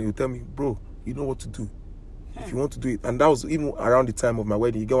friend, and he'll tell me, bro, you know what to do. If you want to do it. And that was even around the time of my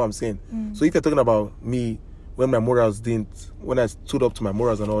wedding. You get what I'm saying? So if you're talking about me, when I stood up to my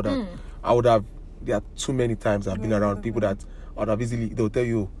morals and all that, I would have. There are too many times I've been around people that I would have easily. They'll tell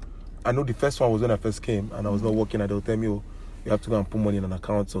you. I know the first one was when I first came and I was not working, and they'll tell me, oh, you have to go and put money in an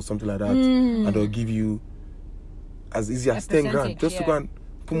account or something like that, and they'll give you as easy as 10 grand just to go and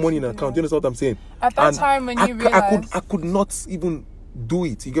put money in an account. Do you understand what I'm saying? At that time when you realized... I could not even do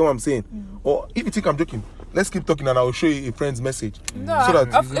it. You get what I'm saying? Or if you think I'm joking, let's keep talking and I'll show you a friend's message. No, so that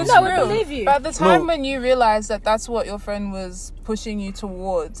it's No, we real. believe you. But at the time No. when you realized that that's what your friend was pushing you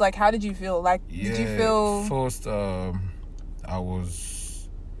towards, like, how did you feel? Like, did you feel... First, I was...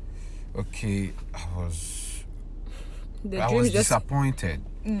 Okay, I was disappointed.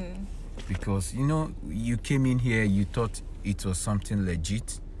 Because, you know, you came in here, you thought it was something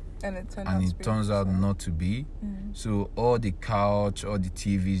legit, And it turns out not to be. So all the couch, all the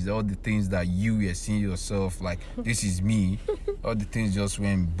TVs, all the things that you were seeing yourself, like, this is me, all the things just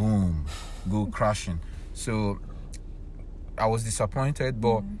went boom, go crashing. So I was disappointed,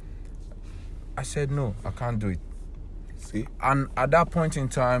 but I said, no, I can't do it. See? And at that point in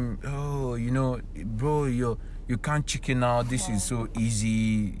time, oh, you know, bro, you can't chicken out. This is so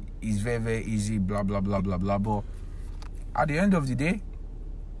easy. It's very, very easy, blah, blah, blah, blah, blah. But at the end of the day,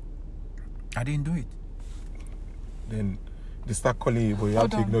 I didn't do it. Then they start calling you, but you have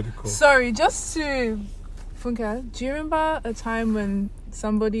to ignore the call. Sorry, just to... Funke, do you remember a time when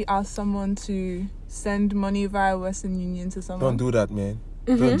somebody asked someone to send money via Western Union to someone? Don't do that, man.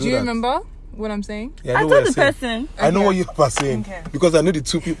 Don't do Do you that. remember what I'm saying? Yeah, I know told what the you're saying. person. I know what you are saying Okay. because I know the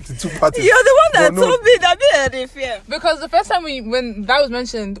two parties. You're the one that No, no. told me that they fear. Because the first time when that was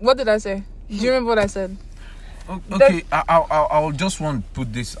mentioned, what did I say? Do you remember what I said? Okay, I'll just want to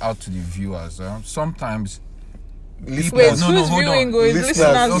put this out to the viewers. Sometimes... Listeners, Wait, No, who's hold on. viewing or is Listeners,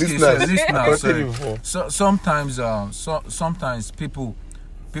 listeners? Okay, listeners. so listeners, I've sorry. said it before. So sometimes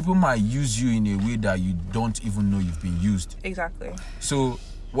people might use you in a way that you don't even know you've been used. Exactly. So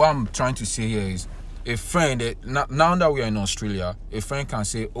what I'm trying to say here is, a friend, now that we are in Australia, a friend can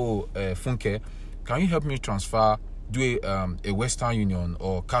say, oh, Funke, can you help me transfer, do a Western Union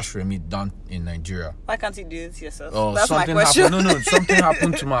or cash remit down in Nigeria? Why can't you do it yourself? Or That's my something question. happened. No, something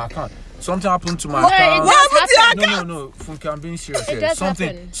happened to my account. Something happened to my Well, account. it does happen. No, Funke, I'm being serious It here. does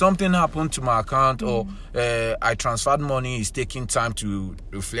happen. Something happened to my account, or I transferred money. It's taking time to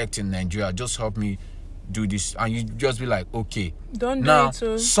reflect in Nigeria. Just help me do this, and you just be like, okay. Don't do Now it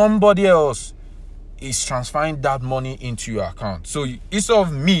too. somebody else is transferring that money into your account. So instead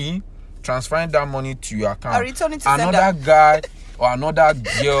of me transferring that money to your account, I return it to another sender. guy or another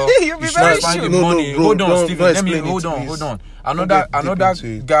girl You'll be is very transferring sure. the No, money. bro, Hold on, don't Stephen. Let me explain it, hold please. on. Don't Another get deep into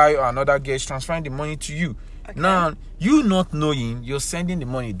it. guy or another girl is transferring the money to you. Now, you not knowing, you're sending the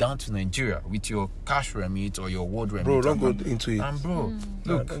money down to Nigeria with your cash remit or your word remit. Bro, don't go into it. And bro,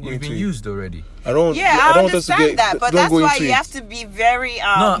 look, Don't go you've been into it. used already. I don't want us to understand get that, but don't that's go why into you it. have to be very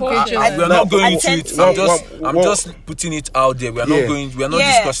No, Vigilant. we're not going into it. attentive. I'm just putting it out there. We're not going. We're not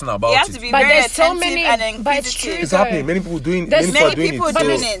discussing about you have it. to be But very there's so attentive many- and but it's inquisitive. true. It's happening. Many people doing. There's Many many people are people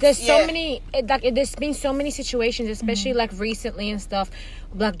doing doing it. it. There's so Yeah. many, there's been so many situations, especially like recently and stuff,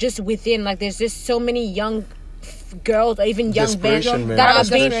 like just within, like there's just so many young girls or even young men Desperation, man. that are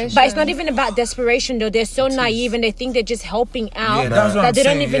being, Desperation. but it's not even about desperation though. They're so naive and they think they're just helping out Yeah, that's what that I'm they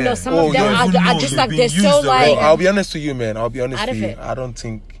don't saying, even know. yeah. Some Oh, of them you don't even are know just you've like been they're used so already. like. I'll be honest with you, man. I'll be honest Out with of you. it. I don't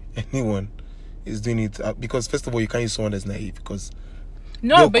think anyone is doing it because first of all, you can't use someone that's naive because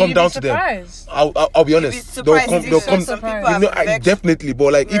No, they'll but come you'd down be to them. surprised. I'll be honest. You'd be surprised They'll too. come. Some people You are You know, very- definitely.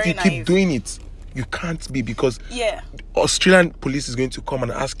 But like, if very you keep naive. doing it, you can't be because Yeah. Australian police is going to come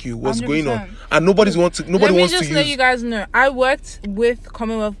and ask you what's going on, 100%. and nobody wants to Let me use. just let you guys know. I worked with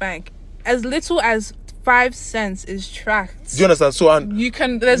Commonwealth Bank. As little as 5 cents is tracked. Do you understand? So and You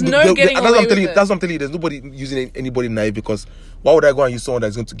can. There's no getting that's away what I'm with telling you. it. That's what I'm telling you. There's nobody using anybody naive because why would I go and use someone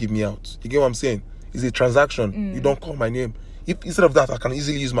that's going to give me out? You get what I'm saying? It's a transaction. You don't call my name. If instead of that, I can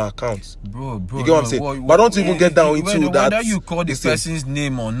easily use my account. Bro, You get what I'm saying? But don't even get down into that. Whether you call the this thing. person's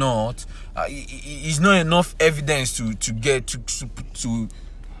name or not, it's not enough evidence to get to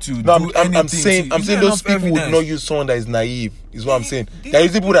No, do I'm anything. saying It's those not enough people would evidence. not use someone that is naive. Is what I'm saying. There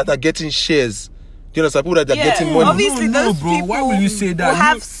is people that are getting shares. Do you understand? People that are Yeah. getting money. Obviously, No, those bro. people Why will you say that? will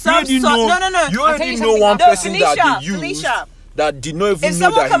have You some already sort. know- No. You I'll tell already you know something. one No, person that Felicia, they used Felicia. that did not even If know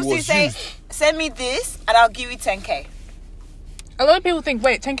someone that comes he to you was say, used. "Send me this, and I'll give you 10K." A lot of people think,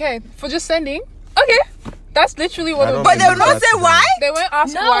 wait, 10K for just sending? Okay, That's literally what I it don't was. But they will not That's say the- why. They won't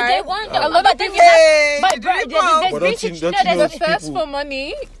ask No, why. they won't. A lot of people. But bro, But there's don't been you- situ- don't no, you there's- know The thirst people- for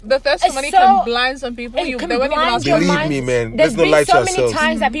money, the thirst for It's money so- can blind some people. it can They won't even blind ask your why. Believe mind. me, man. There's Let's not been lie to so many ourselves.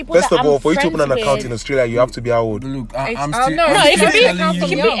 times that people First that of all, I'm for you to open an friends account with- in Australia, you have to be how old? Look, It's- I'm oh, still. no, I'm no, still it can be telling account you.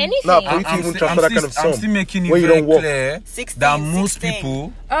 from It can be anything. Now, for you to I'm even still- transfer that kind of I'm still sum making it when you very don't work. clear 16, that most 16.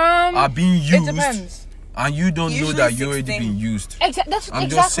 people Um, are being it used, depends. and you don't know Usually that you're already 16. being used. That's I'm just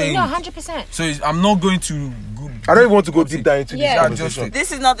exactly saying no, it. 100%. So I'm not going to. I don't even want to go deep down into Yeah. this Just conversation. it.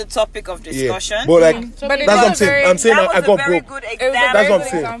 This is not the topic of discussion. Yeah. But like, But that's it what was I'm a saying. very- I'm saying that I was got a very broke. good It was a example. That's very what I'm good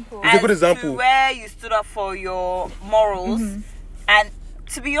saying. example. It's a good as example. to where you stood up for your morals. And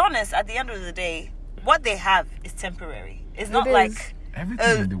to be honest, at the end of the day, what they have is temporary. It's not is. like,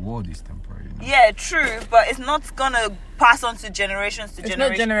 Everything in the world is temporary. now. yeah, true, but it's not gonna pass on to generations to It's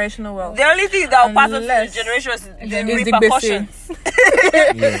not generations. generational wealth. The only thing that will pass on to the Unless- generations is the Is the repercussions.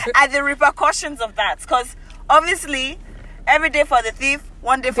 And the repercussions of that. Because obviously, every day for the thief,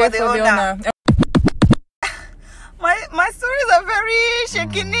 one day for the owner. My stories are very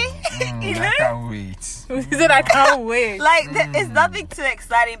shaking, you know? I can't wait. He said, I can't wait. Like it's nothing too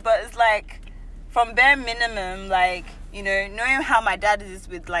exciting, but it's like from bare minimum, like, you know, knowing how my dad is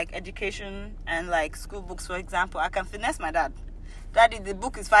with like education and like school books, for example, I can finesse my dad. Daddy, the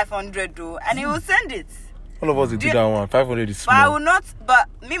book is 500 though, and he will send it. All of us did that one. 500 is But I small. will not. But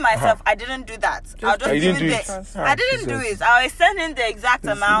me myself, I didn't do that. I'll just You give didn't him do the. it? I didn't do Jesus. it. I will send him the exact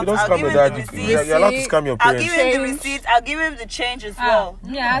amount. You don't I'll scam give your him dad. the You're receipt. allowed to scam your I'll give parents. him the receipt. I'll give him the change as well.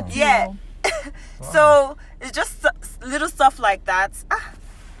 Yeah. Yeah. So it's just little stuff like that.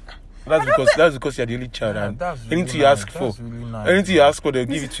 That's because you're the only child, Yeah, and that's really anything you ask nice. for, That's really nice. anything you ask for, they'll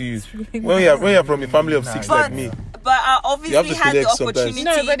give it to you. When you're from a family of six But like me, but I You have obviously to had the select sometimes. opportunity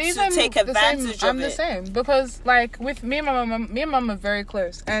No, but to even take the same, advantage I'm of the it. same because, like, with me and mum are very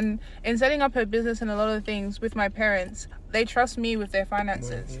close, and in setting up her business and a lot of things with my parents, they trust me with their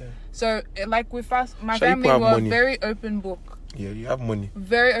finances. Yeah. So, like with us, my Sure, you family people have were a money. very open book, yeah, you have money.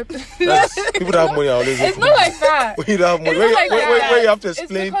 very open. People that have money are always. It's not like that. When you don't have money, It's not like when that. you have to It's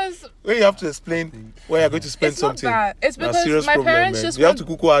explain, because when you have to explain where you're going to spend it's not something, that. It's that's because serious my problem, parents man. just You have want,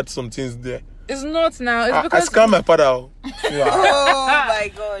 to cuckoo add some things there. It's not now. It's I because scam my father. Oh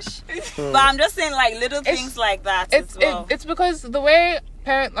my gosh! But I'm just saying, like little things like that it's as well. it's because the way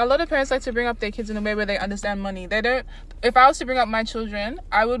a lot of parents like to bring up their kids in a way where they understand money. They don't. If I was to bring up my children,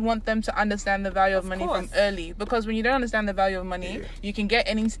 I would want them to understand the value of money course. from early, because when you don't understand the value of money, you can get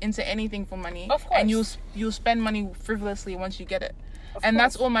into anything for money, Of course. and you'll spend money frivolously once you get it. And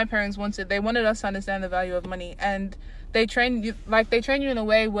that's all my parents wanted. They wanted us to understand the value of money, and they train you in a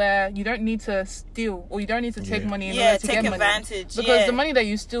way where you don't need to steal or you don't need to take money in order to take get money. advantage. Because the money that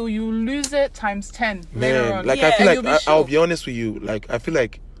you steal, you lose it times 10 later Man, on. like Yeah. I feel And you'll like be I'll shocked. be honest with you. Like I feel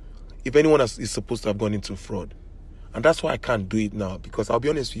like if anyone is supposed to have gone into fraud, and that's why I can't do it now, because I'll be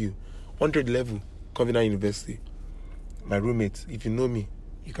honest with you, 100 level, Covenant University, my roommate. If you know me,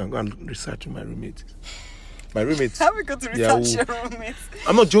 you can go and research my roommate. My roommate. How we go to Yeah, research your roommates?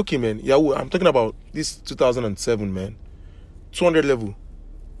 I'm not joking, man. Yeah, I'm talking about this 2007, man. 200 level,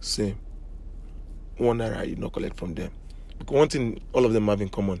 same. £1 you not collect from them. Because one thing all of them have in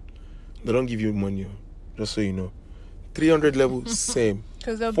common, they don't give you money, just so you know. 300 level, same.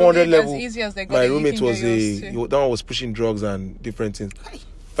 Because they'll 400 believe level, as easy as they got my it, you roommate can was get yours too. that one was pushing drugs and different things.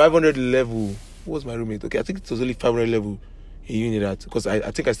 500 level, who was my roommate? Okay, I think it was only 500 level in uni that, because I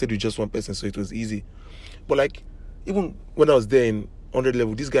think I stayed with just one person, so it was easy. But like, even when I was there in 100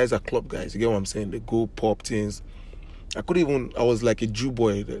 level, these guys are club guys, you get what I'm saying? They go pop things. I was like a Jew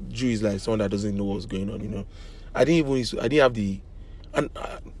boy. The Jew is like someone that doesn't know what's going on, you know. I didn't have and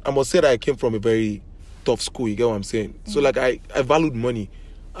I must say that I came from a very tough school, you get what I'm saying? So like I valued money.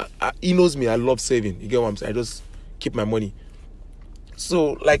 He knows me, I love saving, you get what I'm saying? I just keep my money.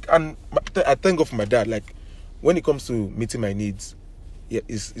 So like, and I thank God for my dad. Like when it comes to meeting my needs, yeah,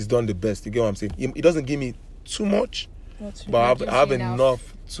 he's done the best, you get what I'm saying? He doesn't give me too much, but I have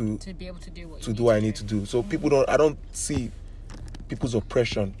enough to be able to do what do what I need to do. So I don't see people's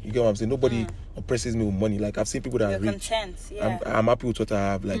oppression. You get what I'm saying? Nobody oppresses me with money. Like I've seen people that You're are rich. content, yeah. I'm happy with what I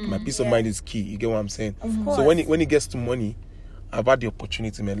have. Like my peace of mind is key. You get what I'm saying? course. So when it gets to money, I've had the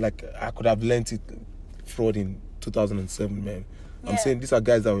opportunity, man. Like I could have learnt it fraud in 2007, man. I'm Yeah. saying these are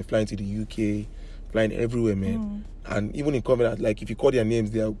guys that were flying to the UK, flying everywhere, man. And even in Covenant, like if you call their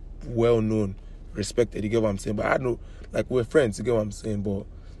names, they are well known, respected. You get what I'm saying? But I know, like we're friends. You get what I'm saying? But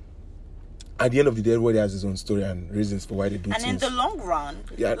at the end of the day, everybody has his own story and reasons for why they do And in things. the long run,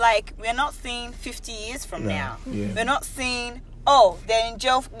 Yeah. like we're not seeing 50 years from Nah, now. yeah. We're not seeing, oh, they're in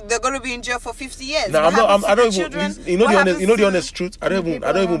jail. They're going to be in jail for 50 years. No, What happens I to don't the even. children? You know What the happens honest to truth. I don't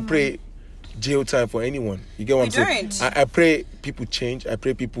even pray jail time for anyone. You get what I'm saying? don't. I pray people change. I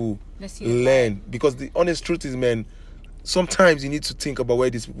pray people Let's hear it. learn, because the honest truth is, man, sometimes you need to think about where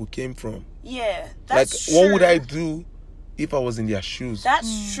these people came from. Yeah, that's Like, what true. would I do if I was in their shoes?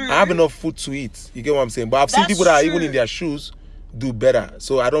 That's true. I have enough food to eat. You get what I'm saying? But I've seen That's people that are even true. in their shoes do better.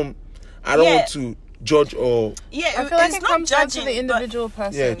 So I don't Yeah. want to judge or Yeah, I feel like it's it not comes down judging to the but- individual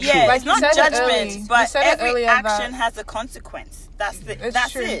person. Yeah, true. Yeah, Like it's you not said it judgment, early. You but said it every earlier action that- has a consequence. That's It's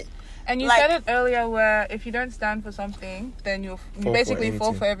that's true. it. And you Like- said it earlier, where if you don't stand for something, then you for basically fall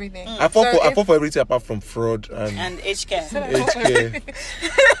anything. for everything. I fought So for I if- fought for everything apart from fraud and And HK. HK.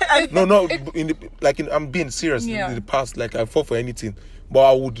 No, I'm being serious. Yeah. In the past, like I fought for anything, but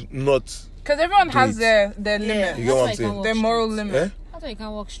I would not. Because everyone Do has it. their You limit, get what I'm That's why you saying? can't their walk moral straight. limit. Eh? That's why you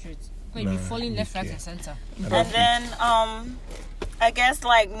can't walk straight. Because you'll be falling left, right, okay. and center. And then I guess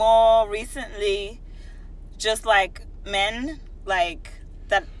like more recently, just like men like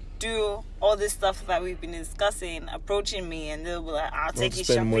that do all this stuff that we've been discussing, approaching me, and they'll be like, "I'll take you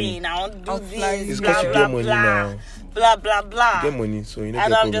spend shopping. money. I want to do I'll fly you. this, It's blah because you blah get money blah, now. blah blah blah." Get money, so you know.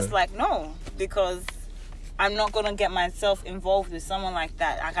 And get I'm just problem. like, no, because I'm not gonna get myself involved with someone like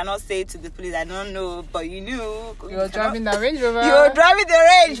that. I cannot say to the police, I don't know, but you knew. You're driving that Range Rover. You're driving the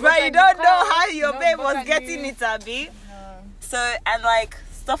range, You but look you at don't the know car. how your You babe don't was look at getting you. it, Abby. So, and like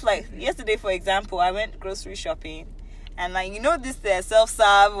stuff like yesterday, for example, I went grocery shopping, and like this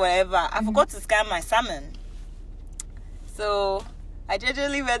self-serve whatever. I forgot to scan my salmon, so I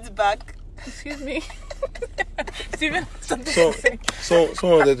generally went back. Excuse me. Steven, something So, to say. so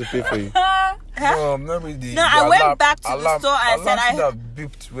someone had to pay for you. Maybe the No, I went back to the alarm, store and said I- should have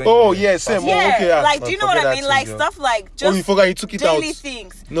beeped when Oh, you yeah, passed. same. Oh, Yeah, okay, yeah. like do you know what forget I mean? that Like thing, stuff like Oh, just you forgot you took it out. daily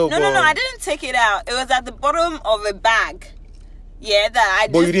things. No, no, but- I didn't take it out. It was at the bottom of a bag. Yeah, that I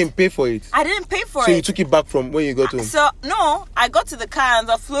But just you didn't pay for it. I didn't pay for So it. you took it back from when you got home. So no, I got to the car and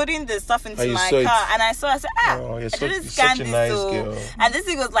I was floating the stuff into And you my saw it. car, and I said, Oh, you're I such- didn't you're scan such a this, nice so girl. and this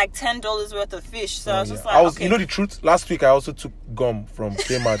thing was like $10 worth of fish. So I was just like, I was, okay. you know the truth. Last week I also took gum from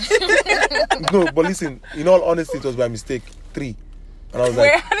Kmart. No, but listen. In all honesty, it was by mistake. 3, and I was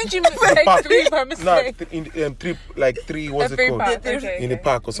Wait, like, how did you take park. 3 by nah, mistake? in 3, like 3. What's A it 3 called? pack, okay, In the okay.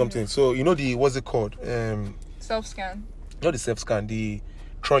 park or something. So you know the what's it called? Self-scan. Not the self scan, the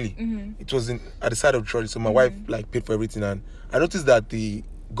trolley. Mm-hmm. It was at the side of the trolley. So my wife like paid for everything, and I noticed that the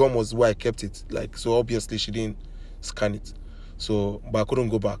gum was where I kept it. Like, so obviously she didn't scan it. So, but I couldn't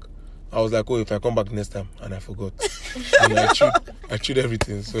go back. I was like, oh, if I come back next time, and I forgot. And I chewed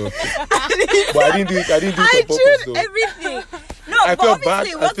everything. So, but I didn't do it. I didn't do it on purpose though. everything. No, I but felt bad.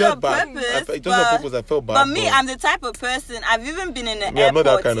 obviously it I wasn't felt on bad. purpose. It wasn't on purpose. I felt bad. But me, I'm the type of person. I've even been in the Me, I'm not airport.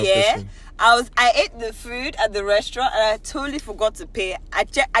 that kind of Yeah, person. I ate the food at the restaurant and I totally forgot to pay. I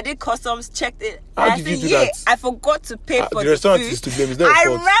did customs, checked it. How and I did you said, do yeah, that? I forgot to pay for the restaurant food. is to blame. It's not I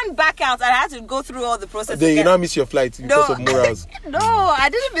your fault. ran back out and I had to go through all the process Then you again. now miss your flight because of morals. No, I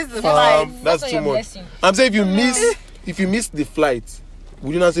didn't miss the flight. That's not too your much. blessing. I'm saying if you miss the flight,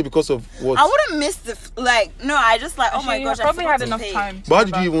 would you not say because of what? I wouldn't miss the no. I just like oh my You gosh, I probably forgot had to enough pay. time. to But how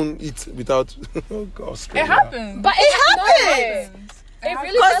go did you back. even eat without? Oh God, It Australia. happened. But it happens. It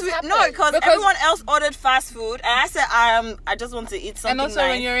really Because does happen. because everyone else ordered fast food and I said I just want to eat something. And also,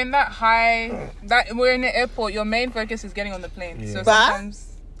 nice. when you're in that we're in the airport, your main focus is getting on the plane. Yeah. So But-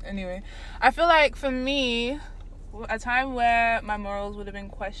 sometimes, anyway, I feel like for me, a time where my morals would have been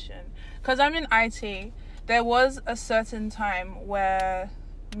questioned, because I'm in IT. There was a certain time where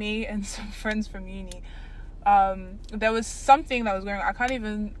me and some friends from uni, there was something that was going on. I can't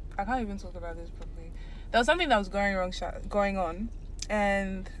even talk about this properly. There was something that was going on,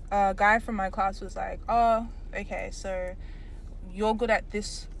 and a guy from my class was like, "Oh, okay, so you're good at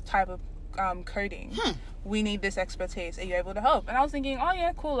this type of coding. We need this expertise. Are you able to help?" And I was thinking, oh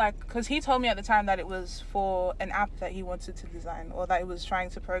yeah, cool, like, because he told me at the time that it was for an app that he wanted to design, or that he was trying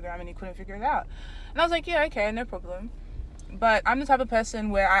to program and he couldn't figure it out. And I was like, yeah, okay, no problem. But I'm the type of person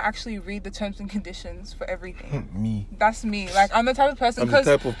where I actually read the terms and conditions for everything. Me. That's me. Like, I'm the type of person, I'm the because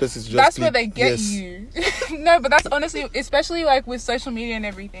type of person to just that's where click they get yes. you. No, but that's honestly, especially like with social media and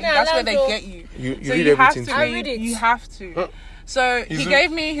everything, Yeah, that's where that's they all. get you. You So read you have everything. to too. I read read it. You have to. So he it-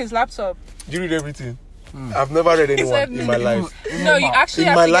 gave me his laptop. You read everything. I've never read anyone said in my life. No, you actually In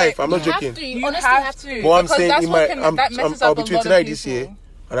have my to life, get, I'm not You joking. have to. You You honestly have to. But I'm because saying that's in what my, can, that messes I'll up be a lot of 29 this people. year,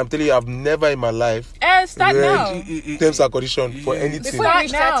 and I'm telling you, I've never in my life Start now. read terms and conditions for anything. Before Start you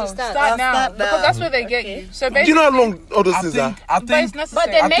start now. to start. Start now. Start now. Because that's where they get Okay. you. So Do you basically, know how long all those things are? I but it's think, necessary.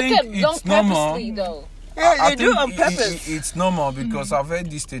 But they I make think it done it's normal. purposely though. Yeah, I they do think on purpose. it's normal because I've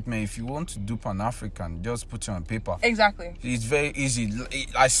heard this statement. If you want to do Pan African, just put it on paper. Exactly. It's very easy.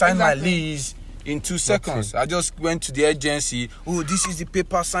 I sign my Exactly. lease. In 2 seconds, I just went to the agency. Oh, this is the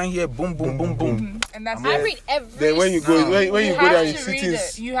paper, sign here. Boom, boom, boom, boom. And that's I it. read every. Then when you go, when you go have there, to and read sitting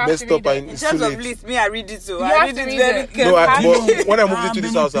it. You have messed to up read and it. it's In too terms of late. list, me, I read it too. You I have read to it read very it. No, carefully. but when I moved How into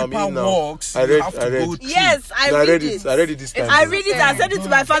this many house, I'm paper in now. works I you read, have to I read. go through? Yes, I No, read it. I read it this time. I read it. I sent it to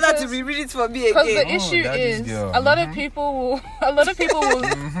my father to Because- reread it for me Because the again. issue that is, is girl. a lot of people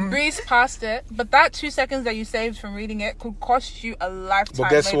will breeze past it, but that 2 seconds that you saved from reading it could cost you a lifetime But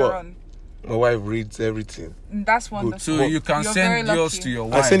guess later what? on. My wife reads everything. And that's wonderful. So you can You're send very yours lucky. to your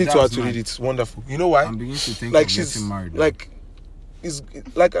wife. I send it to her That's to nice. read it. It's wonderful. You know why? I'm beginning to think Like of she's getting married. like, it's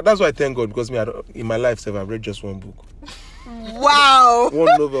like that's why I thank God, because me in my life, I've read just one book, Wow. one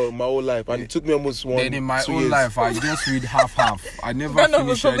novel my whole life, and it took me almost then in my 2 own years. life, I just read half. I never None of us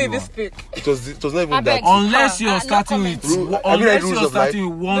finish probably anyone. this thick. It was not even I that. beg. Unless No you're starting with, comment. Have you read unless Rules you're of Life? starting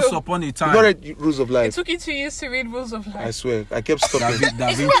with Once No. Upon a You Time. not read Rules of It Life. took you 2 years to read Rules of I Life. swear, I kept stopping. Da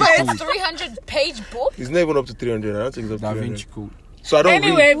It's Vinci a Code. 300-page book. It's not even up to 300. I don't think it's up to Da 300. Vinci Code. So I don't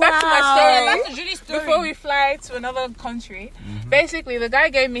Anyway, read. back to my Wow. story. That's a Julie story. Before we fly to another country, basically the guy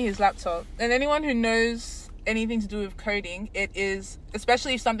gave me his laptop, and anyone who knows anything to do with coding, it is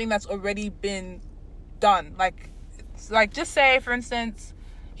especially something that's already been done. Like just say, for instance,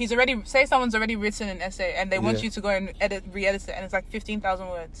 say someone's already written an essay, and they want Yeah. you to go and re-edit it, and it's like 15,000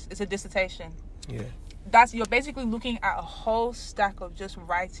 words. It's a dissertation. Yeah. You're basically looking at a whole stack of just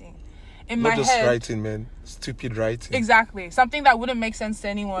writing. In Not my just head, writing, man. Stupid writing. exactly, something that wouldn't make sense to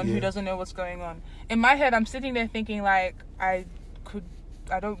anyone who Yeah. doesn't know what's going on. In my head, I'm sitting there thinking like, I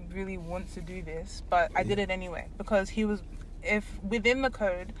don't really want to do this, but I did it anyway, because if within the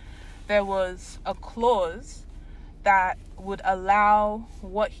code there was a clause that would allow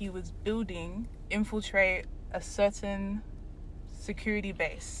what he was building infiltrate a certain security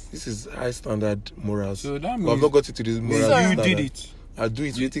base. This is high standard morals. So that But I've means not got into this moral So- you standard. did it. I'll do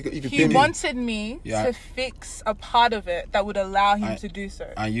it. If you He pay me. wanted me Yeah. to fix a part of it that would allow him I- to do so.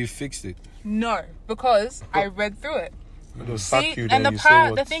 And you fixed it. No, because I read through it. They'll sack See, you. and Then the you part- say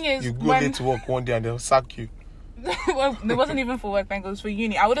what? the thing is, you go when- late to work one day and they'll sack you. Well, it wasn't even for work bank, it was for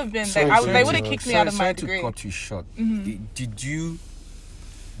uni. I would have been Sorry, they would sorry, have kicked me out of my Sorry degree. to cut you short. Did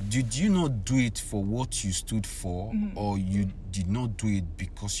you not do it for what you stood for, or you did not do it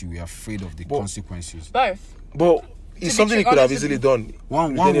because you were afraid of the But- consequences? Both. But be it's something you true, could have honestly, easily done.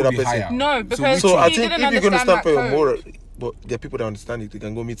 One with will any be other person. higher. No, because So I he think didn't if you're going to understand stand for your that moral, code. but there are people that understand it. They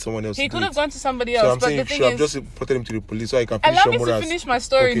can go meet someone else. He to do could have it. gone to somebody So else, I'm but saying the you thing should have is, just reported him to the police so I can finish allow your me to morals. finish my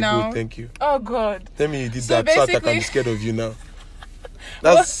story Okay, now. Good, thank you. Oh God. Tell me you did So that so that I can basically- be scared of you now.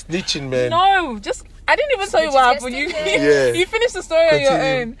 That's snitching, man. No, just I didn't even tell you what happened. You Yeah. you finished the story on your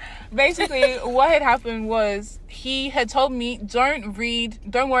Continue. own. Basically, what had happened was he had told me, don't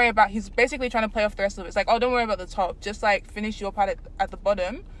worry about. He's basically trying to play off the rest of it. It's like, oh, don't worry about the top. Just like finish your part at the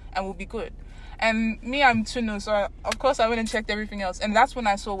bottom, and we'll be good. And me, I'm too new, so of course I went and checked everything else, and that's when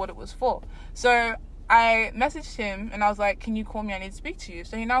I saw what it was for. So I messaged him and I was like, can you call me? I need to speak to you.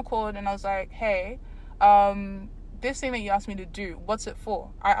 So he now called and I was like, hey, this thing that you asked me to do, what's it for?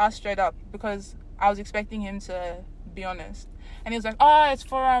 I asked straight up because I was expecting him to be honest. And he was like, oh, it's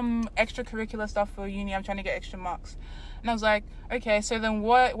for extracurricular stuff for uni. I'm trying to get extra marks. And I was like, okay, so then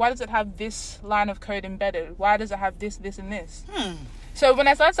why does it have this line of code embedded? Why does it have this, and this? So when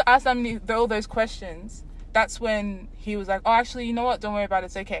I started to ask them all those questions, that's when he was like, oh, actually, you know what? Don't worry about it.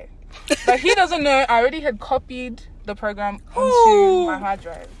 It's okay. But he doesn't know I already had copied the program onto my hard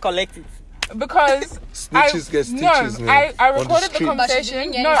drive. Collect it. Because Snitches get stitches, man. I On the recorded the street.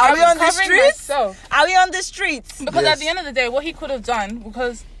 conversation. But No, are I we was on the covering streets? myself. Are we on the streets? Because Yes. at the end of the day, what he could have done,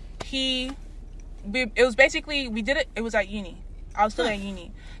 because it was basically, we did it, it was at uni. I was still at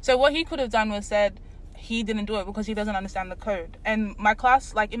uni. So what he could have done was said he didn't do it because he doesn't understand the code. And my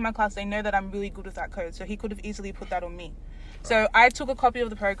class, like in my class, they know that I'm really good with that code. So he could have easily put that on me. So I took a copy of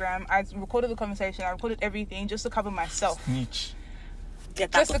the program, I recorded the conversation, I recorded everything just to cover myself. Snitch.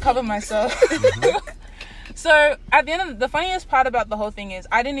 Get that Just to off cover me. myself. So at the end of the funniest part about the whole thing is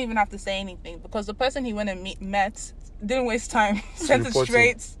I didn't even have to say anything because the person he went and met didn't waste time, sent it Reporting.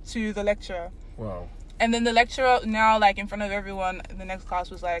 straight to the lecturer. Wow. And then the lecturer now, like in front of everyone in the next class,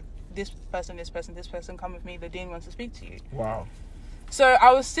 was like, this person, come with me, the dean wants to speak to you. Wow. So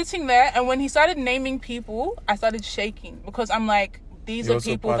I was sitting there, and when he started naming people, I started shaking because I'm like, these You're are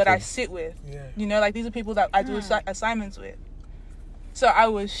also people part that I of- sit with. Yeah. You know, like these are people that I do assignments with. So I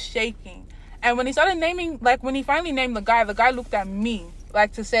was shaking. And when he started naming, like when he finally named the guy looked at me,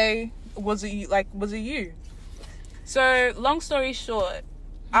 like to say, was it you? So long story short,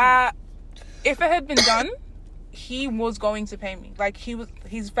 if it had been done, he was going to pay me. Like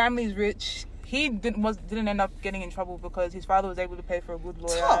his family's rich. he didn't end up getting in trouble because his father was able to pay for a good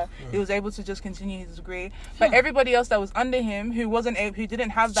lawyer. He was able to just continue his degree. But everybody else that was under him, who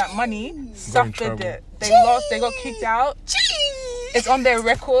didn't have that money, suffered it. They lost. They got kicked out. It's on their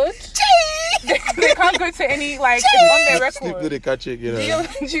record. They can't go to any, like, it's on their Sleep record. till they catch it, you know.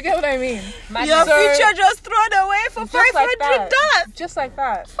 Do you get what I mean? Your So- future just thrown away for Just like that. $500. Just like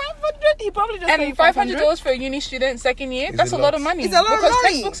that. 500. He probably just And paid $500 for a uni student second year, It's that's a a lot lot. of money. It's a lot of because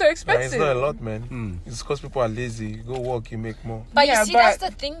money. textbooks are Nah, expensive. it's not a lot, man. It's because people are lazy. You go work, you make more. But Yeah, you see, but that's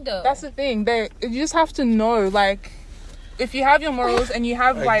the thing, though. That's the thing. You just have to know, like, if you have your morals and you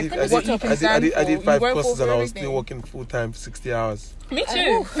have what you can stand I did for, 5 you won't courses fall and for I was still everything. working full time, 60 hours. Me too.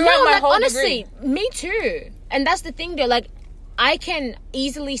 No, Throughout my like, whole honestly, degree. me too. And that's the thing, though. Like, I can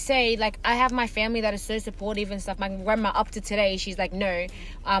easily say, like, I have my family that is so supportive and stuff. My grandma, up to today, she's like, no,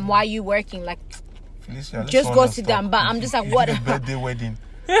 why are you working? Like, Felicia, let's just all go not sit stop. down. But I'm just like, You what? did a birthday wedding.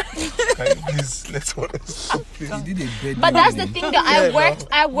 Can you please, let's all not stop, please. You did a bed. But that's the thing, though.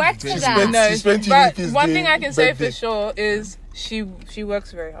 I worked for She that. spent- No, She spent but Unifi's one day thing I can say birthday. for sure is she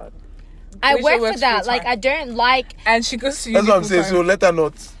works very hard. I Felicia work for works that. full Like, time. I don't like. And she goes to That's uni what I'm saying. full-time. So let her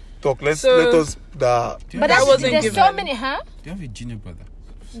not talk. Let So- us But That that's wasn't there's given. so many, huh? Do you have a junior brother?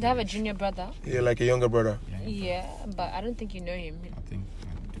 They have a junior brother. yeah, like a younger brother. Yeah, but I don't think you know him. I think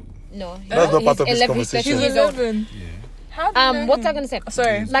I do. No, That's not he's part of this 11, conversation. He's She's 13 years old. 11. Yeah. How do you know What's him? I gonna say?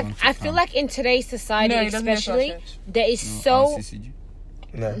 Sorry. Like, I feel like in today's society, No, he doesn't go to our especially, church. there is No, so. CCG?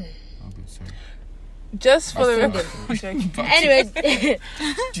 No. Okay, sorry. Just for the send record. I'm joking. Anyway,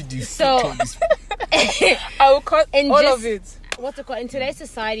 So- I will cut And all just- of it. what's it called? In today's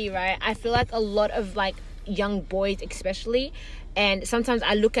society, right? I feel like a lot of like young boys, especially, and sometimes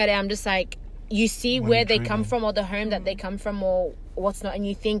I look at it, I'm just like, you see When where you're they come dreaming. from or the home that they come from or what's not, and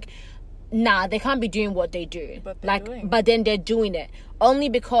you think, nah, they can't be doing what they do. But they're Like, doing. but then they're doing it only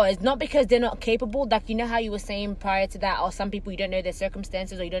because, not because they're not capable. Like, you know how you were saying prior to that, or some people you don't know their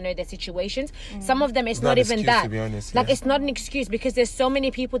circumstances or you don't know their situations. Some of them it's not not an even excuse, that. to be honest, Like, yeah. it's not an excuse because there's so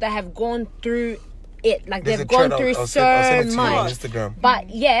many people that have gone through it. Like, There's they've a gone thread, through I'll so send it to you on much, Instagram. but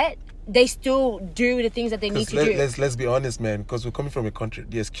yet they still do the things that they need to do. Let's be honest, man. Because we're coming from a country.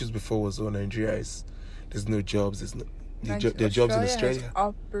 The excuse before was, Nigeria there's no jobs. There's no. There are jobs in Australia.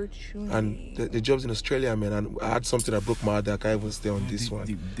 Opportunity. And the jobs in Australia, man. And I had something that broke my heart that I can't even stay on this one.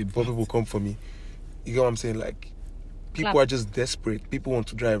 Before people come for me. You get what I'm saying? Like, people Clap. are just desperate. People want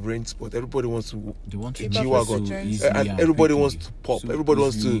to drive range sport. Everybody wants to They want to Keep do up it with G-Wagon. the Jones. easily and and everybody quickly. wants to pop. So Everybody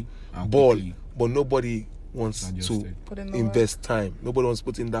wants to easily and ball. quickly. But nobody wants to Adjusted. Put in the invest time. Nobody wants to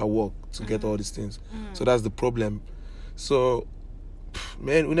put in that work to get all these things. So that's the problem. So,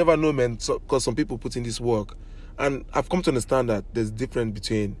 man, we never know, man. Because some people put in this work. And I've come to understand that there's difference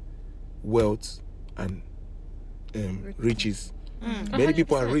between wealth and riches. Many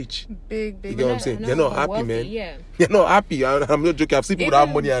people are 100%. rich. Big, You big. get what I'm saying? They're not happy, wealthy, man. Yeah. They're not happy. I'm not joking. I've seen people that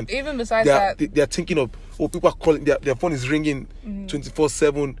have money and even besides they're, that, they're thinking of, people are calling, their phone is ringing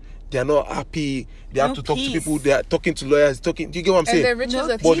 24/7. They're not happy. They have No to talk to peace. people. They are talking to lawyers. Do you get what I'm and saying? their riches No, are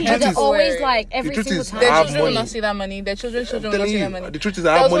but the And truth they're is- always like every the truth single is, time. their I have children will money. not see that money. Their children's I'm children will not telling see you, that money. the truth is,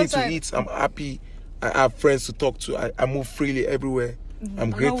 There I have was money one to time- eat. I'm happy. I have friends to talk to. I move freely everywhere. I'm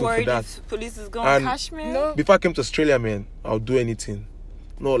I'm grateful not for worried that. if police is going And- to catch me. No. Before I came to Australia, man, I'll do anything.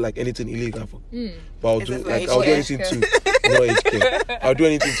 Not like anything illegal, but I'll do Except for like I'll do HK. anything to no HK. I'll do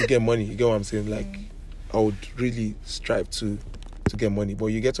anything to get money. You get what I'm saying? Like I would really strive to get money. But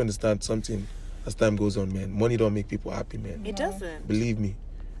you get to understand something as time goes on, man. Money don't make people happy, man. It doesn't. Believe me.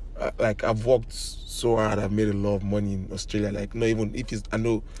 Like I've worked so hard. I've made a lot of money in Australia. Like not even if it's, I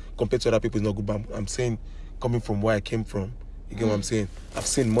know compared to other people it's not good, but I'm saying coming from where I came from. You get what I'm saying? I've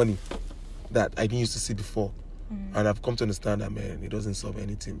seen money that I didn't used to see before. And I've come to understand that, man, it doesn't solve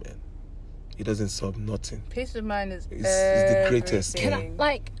anything, man. It doesn't solve nothing. Peace of mind is It's the greatest. Can I, everything.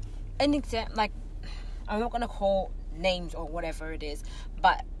 like, an example, like, I'm not gonna call names or whatever it is,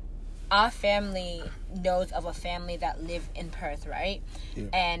 but our family knows of a family that live in Perth, right? Yeah.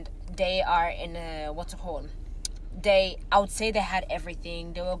 And they are in a, what's it called? I would say they had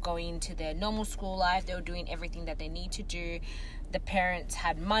everything. They were going to their normal school life. They were doing everything that they need to do. The parents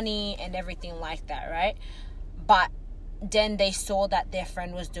had money and everything like that, right? But then they saw that their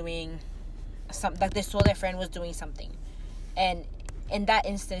friend was doing something. And in that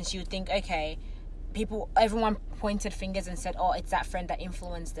instance, you think, okay, everyone pointed fingers and said, oh, it's that friend that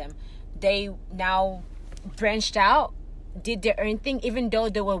influenced them. They now branched out, did their own thing, even though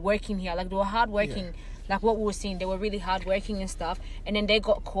they were working here. Like, they were hardworking. Yeah. Like what we were seeing, they were really hardworking and stuff. And then they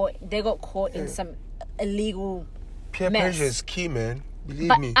got caught in some illegal Peer mess. pressure is key, man. Believe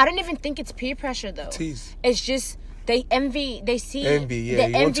But me. I don't even think it's peer pressure, though. It is. It's just they envy. They see Envy, yeah, they're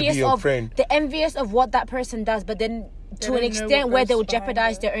you want to be envious your of friend. they're envious of what that person does, but then to don't an know extent what where they goes will behind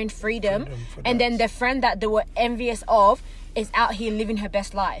jeopardize it. their own freedom, for and that. then the friend that they were envious of is out here living her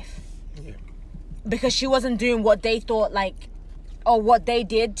best life Yeah. because she wasn't doing what they thought like, or what they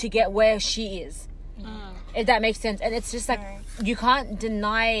did to get where she is. If that makes sense. And it's just like Right. you can't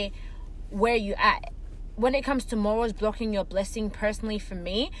deny where you at. When it comes to morals blocking your blessing, personally for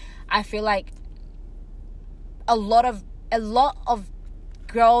me, I feel like a lot of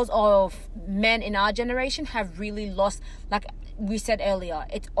girls or men in our generation have really lost, like we said earlier,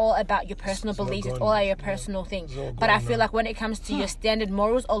 it's all about your personal It's all beliefs, it's gone. all your Yeah. personal thing. It's all But I gone feel now. like when it comes to your standard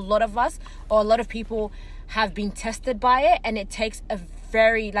morals, a lot of us or a lot of people have been tested by it, and it takes a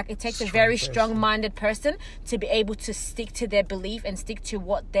very strong-minded person to be able to stick to their belief and stick to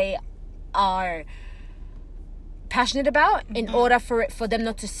what they are passionate about in order for them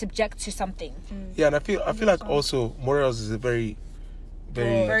not to subject to something. Yeah, and I feel like also morals is a very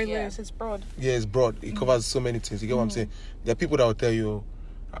Very Yeah. loose. It's broad. yeah, it's broad. It covers so many things. You get what I'm saying? There are people that will tell you,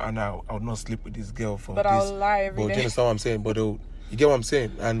 and I would not sleep with this girl for But this. I'll lie every but day. you understand what I'm saying? But you get what I'm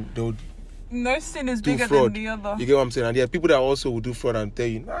saying? And they'll No sin is do bigger fraud. than the other. You get what I'm saying? And there are people that also will do fraud and tell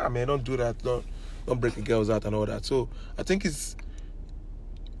you, nah, man, don't do that. Don't break the girls out and all that. So I think it's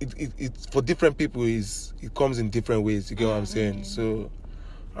for different people. It comes in different ways. You get what I'm saying? So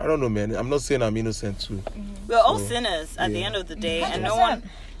I don't know, man. I'm not saying I'm innocent too. We're all So, sinners at the yeah. end of the day, and 100%. no one,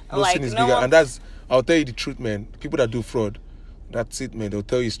 No like, sin is no bigger, one. and that's. I'll tell you the truth, man. People that do fraud, that's it, man. They'll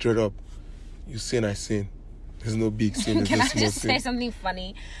tell you straight up, you sin, I sin. There's no big sin. There's Can no I small just say sin. something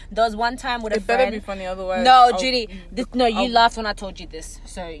funny? There was one time with a It better friend. be funny, otherwise. No, I'll- Judy. You laughed when I told you this,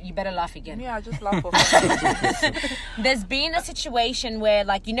 so you better laugh again. Yeah, I just laugh for fun. There's been a situation where,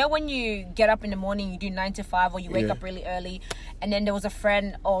 like, you know, when you get up in the morning, you do 9 to 5, or you wake Yeah. up really early, and then there was a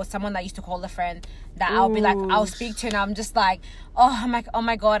friend or someone that used to call a friend that I'll be like, I'll speak to, and I'm just like, I'm like, oh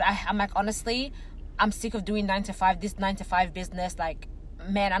my god, I'm like, honestly, I'm sick of doing 9 to 5, this 9 to 5 business. Like,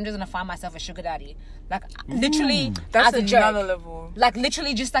 man, I'm just gonna find myself a sugar daddy. Like, literally, That's as a joke. another level. Like,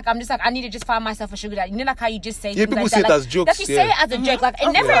 literally, just like, I'm just like, I need to just find myself a sugar daddy. You know, like how you just say Yeah, things people like say that. it Like, as jokes, like you say yeah. it as a joke. Like,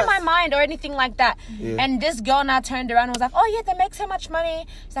 it never course. in my mind or anything like that. Yeah. And this girl now turned around and was like, oh, yeah, they make so much money.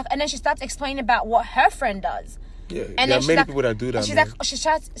 She's like, and then she starts explaining about what her friend does. Yeah, And there then are she's many like, people that do that. and she's man. like,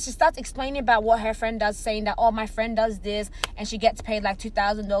 she starts explaining about what her friend does, saying that, oh, my friend does this, and she gets paid like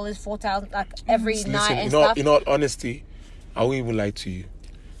 $2,000, $4,000, like every night Listen, and in all, stuff. in all honesty, I won't even lie to you.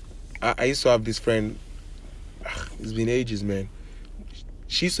 I used to have this friend. It's been ages, man.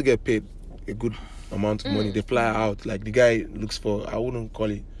 She used to get paid a good amount of money. They fly her out. Like, the guy looks for, I wouldn't call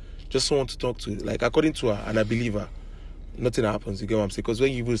it, just someone to talk to. Like, according to her, and I believe her, nothing happens. You get what I'm saying? Because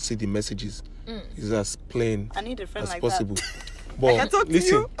when you will see the messages, it's as plain I need a friend as like possible. that. But can talk to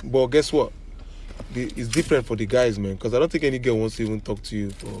listen, you. but guess what? It's different for the guys, man. Because I don't think any girl wants to even talk to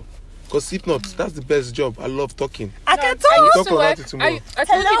you. Because if not, that's the best job. I love talking. I can I talk. used Talk to about work. it tomorrow. I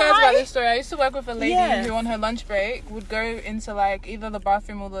told you Hello, guys hi. about this story. I used to work with a lady Yes. who, on her lunch break, would go into like either the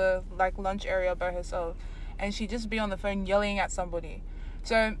bathroom or the like lunch area by herself, and she'd just be on the phone yelling at somebody.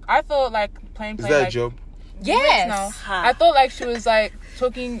 So I thought like plain Is that like a job? Yes. no. Ha. I thought like she was like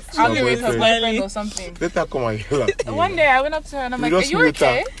arguing with her boyfriend. boyfriend or something. Let her come and yell at me. One day I went up to her and I'm You like, "Are just you meet her.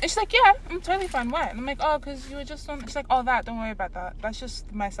 okay?" And she's like, "Yeah, I'm totally fine." Why? And I'm like, "Oh, because you were just on." She's like, "Oh, that. Don't worry about that. That's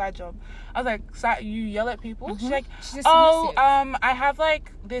just my side job." I was like, "You yell at people?" She's like, She's just "Oh, submissive. I have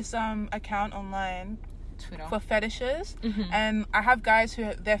like this account online Twitter. for fetishes, and I have guys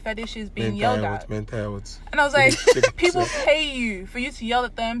who their fetish is being Mental yelled health, at." mental health. And I was like, Check "People this out. pay you for you to yell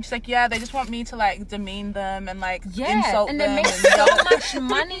at them." She's like, "Yeah, they just want me to like demean them and like Yeah, insult and them." they make and so yell at them." much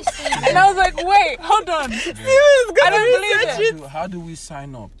money, Steve. And I was like, "Wait, hold on." I don't believe it. How do we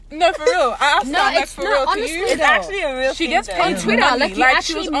sign up? No, for real. I asked No, her, I'm like, it's for not. real, can Honestly, you? though. It's actually a real She thing gets though. paid On Twitter, money. like, you she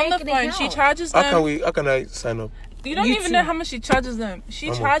actually was on make the an phone. She account. charges How them. can I sign up? You don't You even too. know how much she charges them. She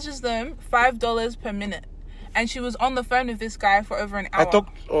How much? charges them $5 per minute, and she was on the phone with this guy for over an hour. I talk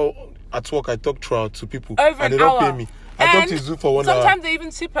at work. I talk throughout to people, over and an they don't hour. pay me. I talk And to Zoo for 1 hour. sometimes they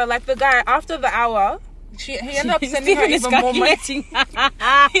even tip her. Like the guy after the hour, he ended up sending her even more money.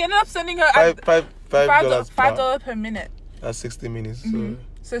 He ended up sending her $5 per minute. That's 60 minutes.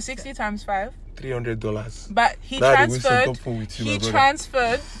 So 60 times 5. So $300. But he Now they waste some transferred. top phone with you, He my brother.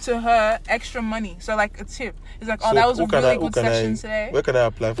 transferred to her extra money, so like a tip. He's like, "Oh, So that was a who can really I- who good can session I- today." Where can I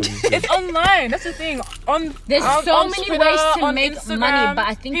apply for this? It's online. That's the thing. There's on so many Twitter, ways to on make Instagram, money, but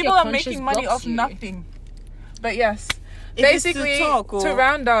I think people your are conscience making money blocks off you. nothing. But yes, If it's to basically, talk or- to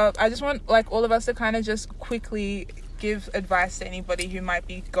round up, I just want like all of us to kind of just quickly give advice to anybody who might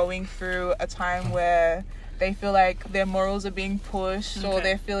be going through a time where they feel like their morals are being pushed or Okay.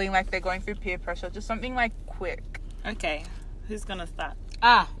 they're feeling like they're going through peer pressure. Just something like quick. Okay, who's gonna start?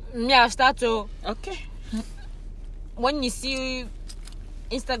 Me, I'll start to. Okay. When you see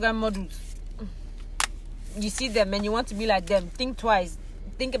Instagram models, you see them and you want to be like them, think twice.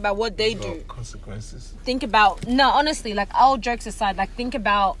 Think about what they do. No consequences. Think about, no, honestly, like, all jokes aside, like, think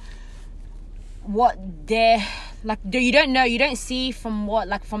about what they're, like, you don't know, you don't see from what,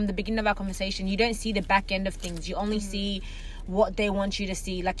 like, from the beginning of our conversation, you don't see the back end of things. You only see what they want you to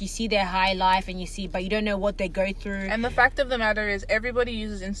see. Like, you see their high life and you see, but you don't know what they go through. And the fact of the matter is, everybody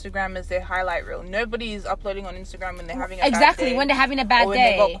uses Instagram as their highlight reel. Nobody is uploading on Instagram when they're having a bad day. When they're having a bad or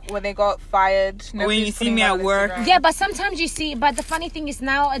day. When they got fired. Or when you see me at work. Yeah, but sometimes you see, but the funny thing is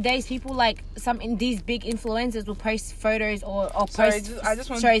nowadays people like these big influencers will post photos or post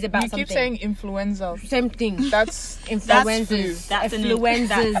stories about something. You keep saying influenza. Same thing. That's influencers. That's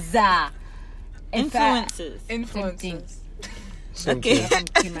Influencers. Influencers. Okay.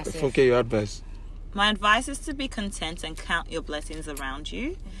 Okay, your advice. My advice is to be content and count your blessings around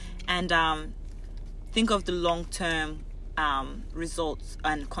you, and think of the long-term results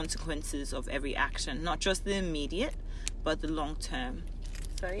and consequences of every action, not just the immediate, but the long-term.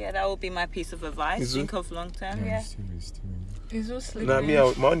 So yeah, that would be my piece of advice. Think of long-term. Yeah. Is who sleeping? Nah, me,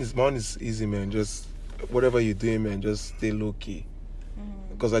 mine is easy, man. Just whatever you're doing, man, just stay low key.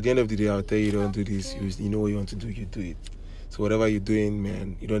 Because at the end of the day, I'll tell you, don't do this. You know what you want to do, you do it. So whatever you're doing,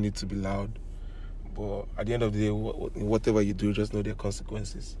 man, you don't need to be loud. But at the end of the day, whatever you do, just know their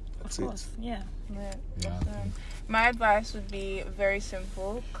consequences. That's Of course, it. yeah. My advice would be very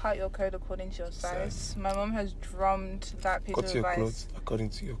simple. Cut your coat according to your size. My mom has drummed that piece Cut of your advice. clothes according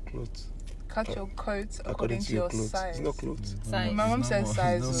to your clothes. Cut your coat according to your clothes. size. It's not clothes. Size. My mom says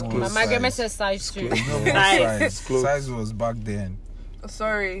size. My grandma says size too. Size was back then.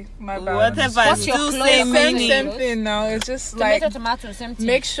 Sorry, my bad. Whatever. What's your Still clothes? same meaning. Same thing now. It's just like Tomato, same thing.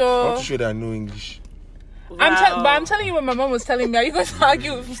 make I sure. want to show that I know English. But I'm telling you what my mom was telling me. Are you going to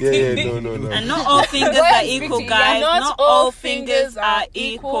argue with Yeah, me? no. And not all fingers are equal, guys. Not all fingers are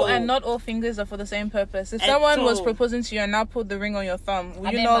equal, and not all fingers are for the same purpose. If someone was proposing to you and now put the ring on your thumb,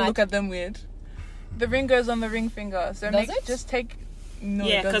 would you not look at them weird? The ring goes on the ring finger, so just take. No,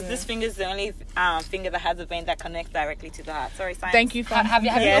 yeah, because this finger is the only finger that has a vein that connects directly to the heart. Sorry, science. Thank you. Have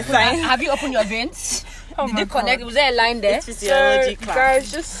you opened your veins? Oh Did my it connect? God. Was there a line there? It's physiology So, class.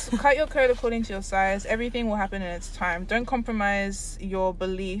 guys, just cut your coat according to your size. Everything will happen in its time. Don't compromise your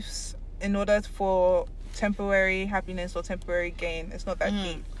beliefs in order for temporary happiness or temporary gain. It's not that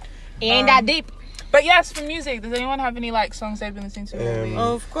deep. It ain't that deep. But yes, for music, does anyone have any like songs they've been listening to lately?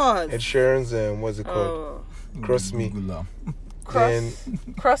 Of course. Ed Sheeran's what's it called? Cross Me.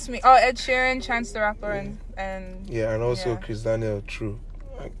 Cross Me. Oh, Ed Sheeran, Chance the Rapper, and Yeah, and also Chris Daniel, True.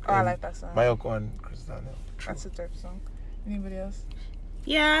 I like that song. Mayoko and Chris Daniel, True. That's a dope song. Anybody else?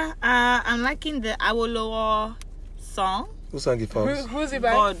 Yeah, I'm liking the Awolowo song. Who sang it first? Who's it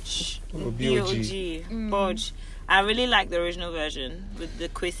by? Bodge. Oh, B-O-G. Bodge. I really like the original version with the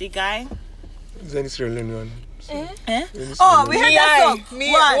Kwesi guy. Is there any Sierra Leone one? Oh, we heard that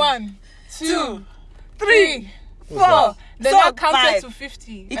song. One, two, 3, 4. Then Song I counted 5. to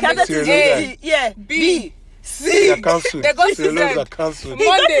 50. He And counted then to A, 50. Yeah. B. C. They're cancelled. They go to Sierra Leone's Z. are cancelled. He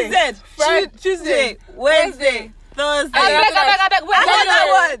got Monday, to Z. Friday, Tuesday, Wednesday. Thursday. I beg. Wait, Another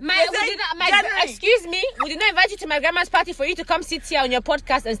one. My, They we said did not, January. excuse me, we did not invite you to my grandma's party for you to come sit here on your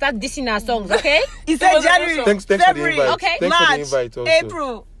podcast and start dissing our songs, okay? He said was January. Thanks for the February. invite. Okay. Thanks for the March. invite also.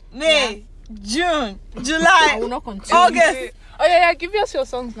 April. May. June. I will July. not continue. August. Oh yeah, give us your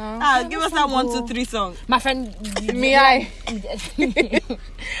songs now. Give us that 1, 2, 3 song. My friend, I.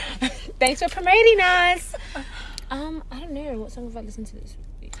 thanks for promoting us. I don't know what song have I listened to this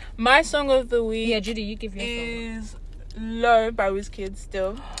week. My song of the week Yeah, Judy, you give your song. is "Low" by Wizkid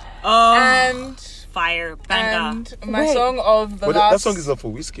still, Oh, and fire. Banger. and my Wait. song of the But last. that song is not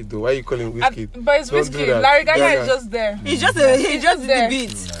for Whiskey though. Why are you calling it Whiskey? But it's Don't do Wizkid. that. Larry Gaga Gaga. is just there. He just did there. the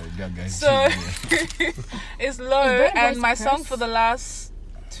beat. So it's "Low," Is and Boy my Voice song Chris? for the last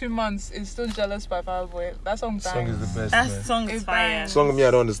 2 months is still "Jealous" by Fireboy. That song Song bangs. is the best, That man. song is It's fire. bang. Song me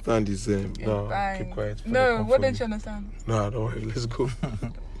I don't understand is no, Bang. keep quiet. No, what didn't you understand? No, don't worry. Let's go.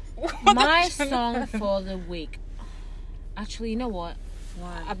 My song for the week. Actually, you know what?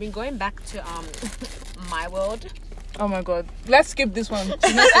 I've been going back to My World. Oh my god, let's skip this one.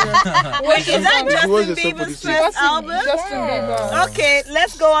 She's not serious. Wait, is that What's Justin the song for Bieber's this first week? album? Justin Bieber. Okay,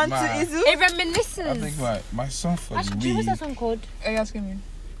 let's go on to Man. Izu. It reminisces. I think my song for Actually, the do you know week. what's that song called? Are you asking me?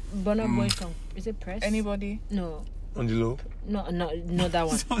 Burna Boy song. Is it Press? Anybody? No. On the low. No, not that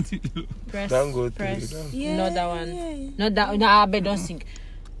one. Press. Don't go Press. through. Not that one. Not that. No, I bet don't sing.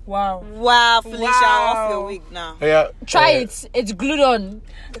 Wow. Wow, Felicia, Wow. off your wig now. Yeah. Try it. It's glued on.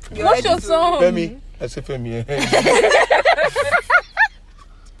 What's your song? Femi. I say Femi.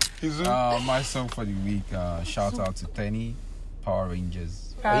 My song for the week. Shout out to Tenny, Power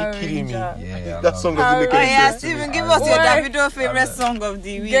Rangers. Are you kidding me? Yeah, That song doesn't make Oh any yeah, sense to me. Stephen, give us your What? Davido favorite song of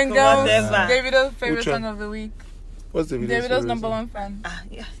the week. Gang or Girls, whatever. Davido's favorite Which one? song of the week. What's Davido's Davido's favorite number song? one fan.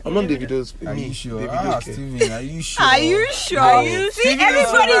 Yeah. I'm not Davido's. Are Me, you sure? Davido, okay. Steven, are you sure? Are you sure? Are You see, Stephen is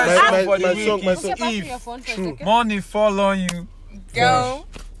everybody's alright. asking. My Okay, song. pass me your phone for a second. Money fall on you. Girl.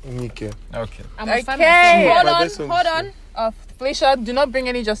 Nike. Okay. I must find Okay. my phone. My Hold best on, song hold is- on. Felicia, do not bring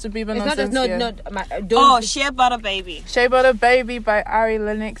any Justin Bieber It's not nonsense just here. don't. Oh, Shea Butter Baby. Shea Butter Baby by Ari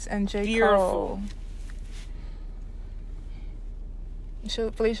Lennox and J. Beautiful.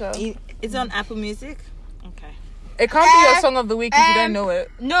 Cole. Felicia. It's on Apple Music. Okay. It can't be your song of the week if you don't know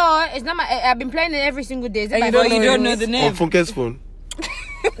it. No, it's not my. I've been playing it every single day. Is it And my you don't phone? know You don't it. know the On name. Funke's phone.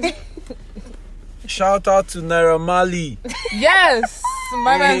 Shout out to Naira Mali. Yes,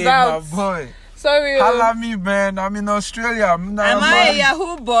 my man's Hey, out. my boy. Sorry. Holla me, man. I'm in Australia. I'm Naira Am I a Marley.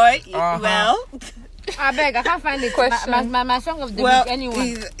 Yahoo boy? Uh-huh. Well, I beg, I can't find it. Question. My song of the well, week.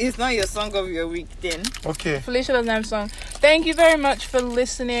 Anyone? it's not your song of your week then. Okay. Felicia doesn't have a song. Thank you very much for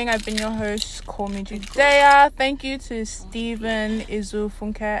listening. I've been your host, Call Me Judea. Thank you to Stephen, Izu,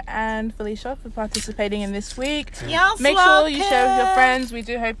 Funke, and Felicia for participating in this week. Yes, Make sure you share with your welcome. friends. We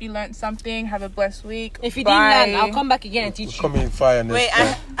do hope you learned something. Have a blessed week. If you Bye. didn't learn, I'll come back again and teach you. Come in fire next Wait,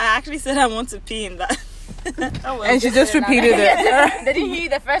 time. I actually said I want to pee in that. And she just repeated it. They didn't hear you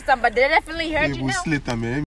the first time, but they definitely heard you People now. slater, man.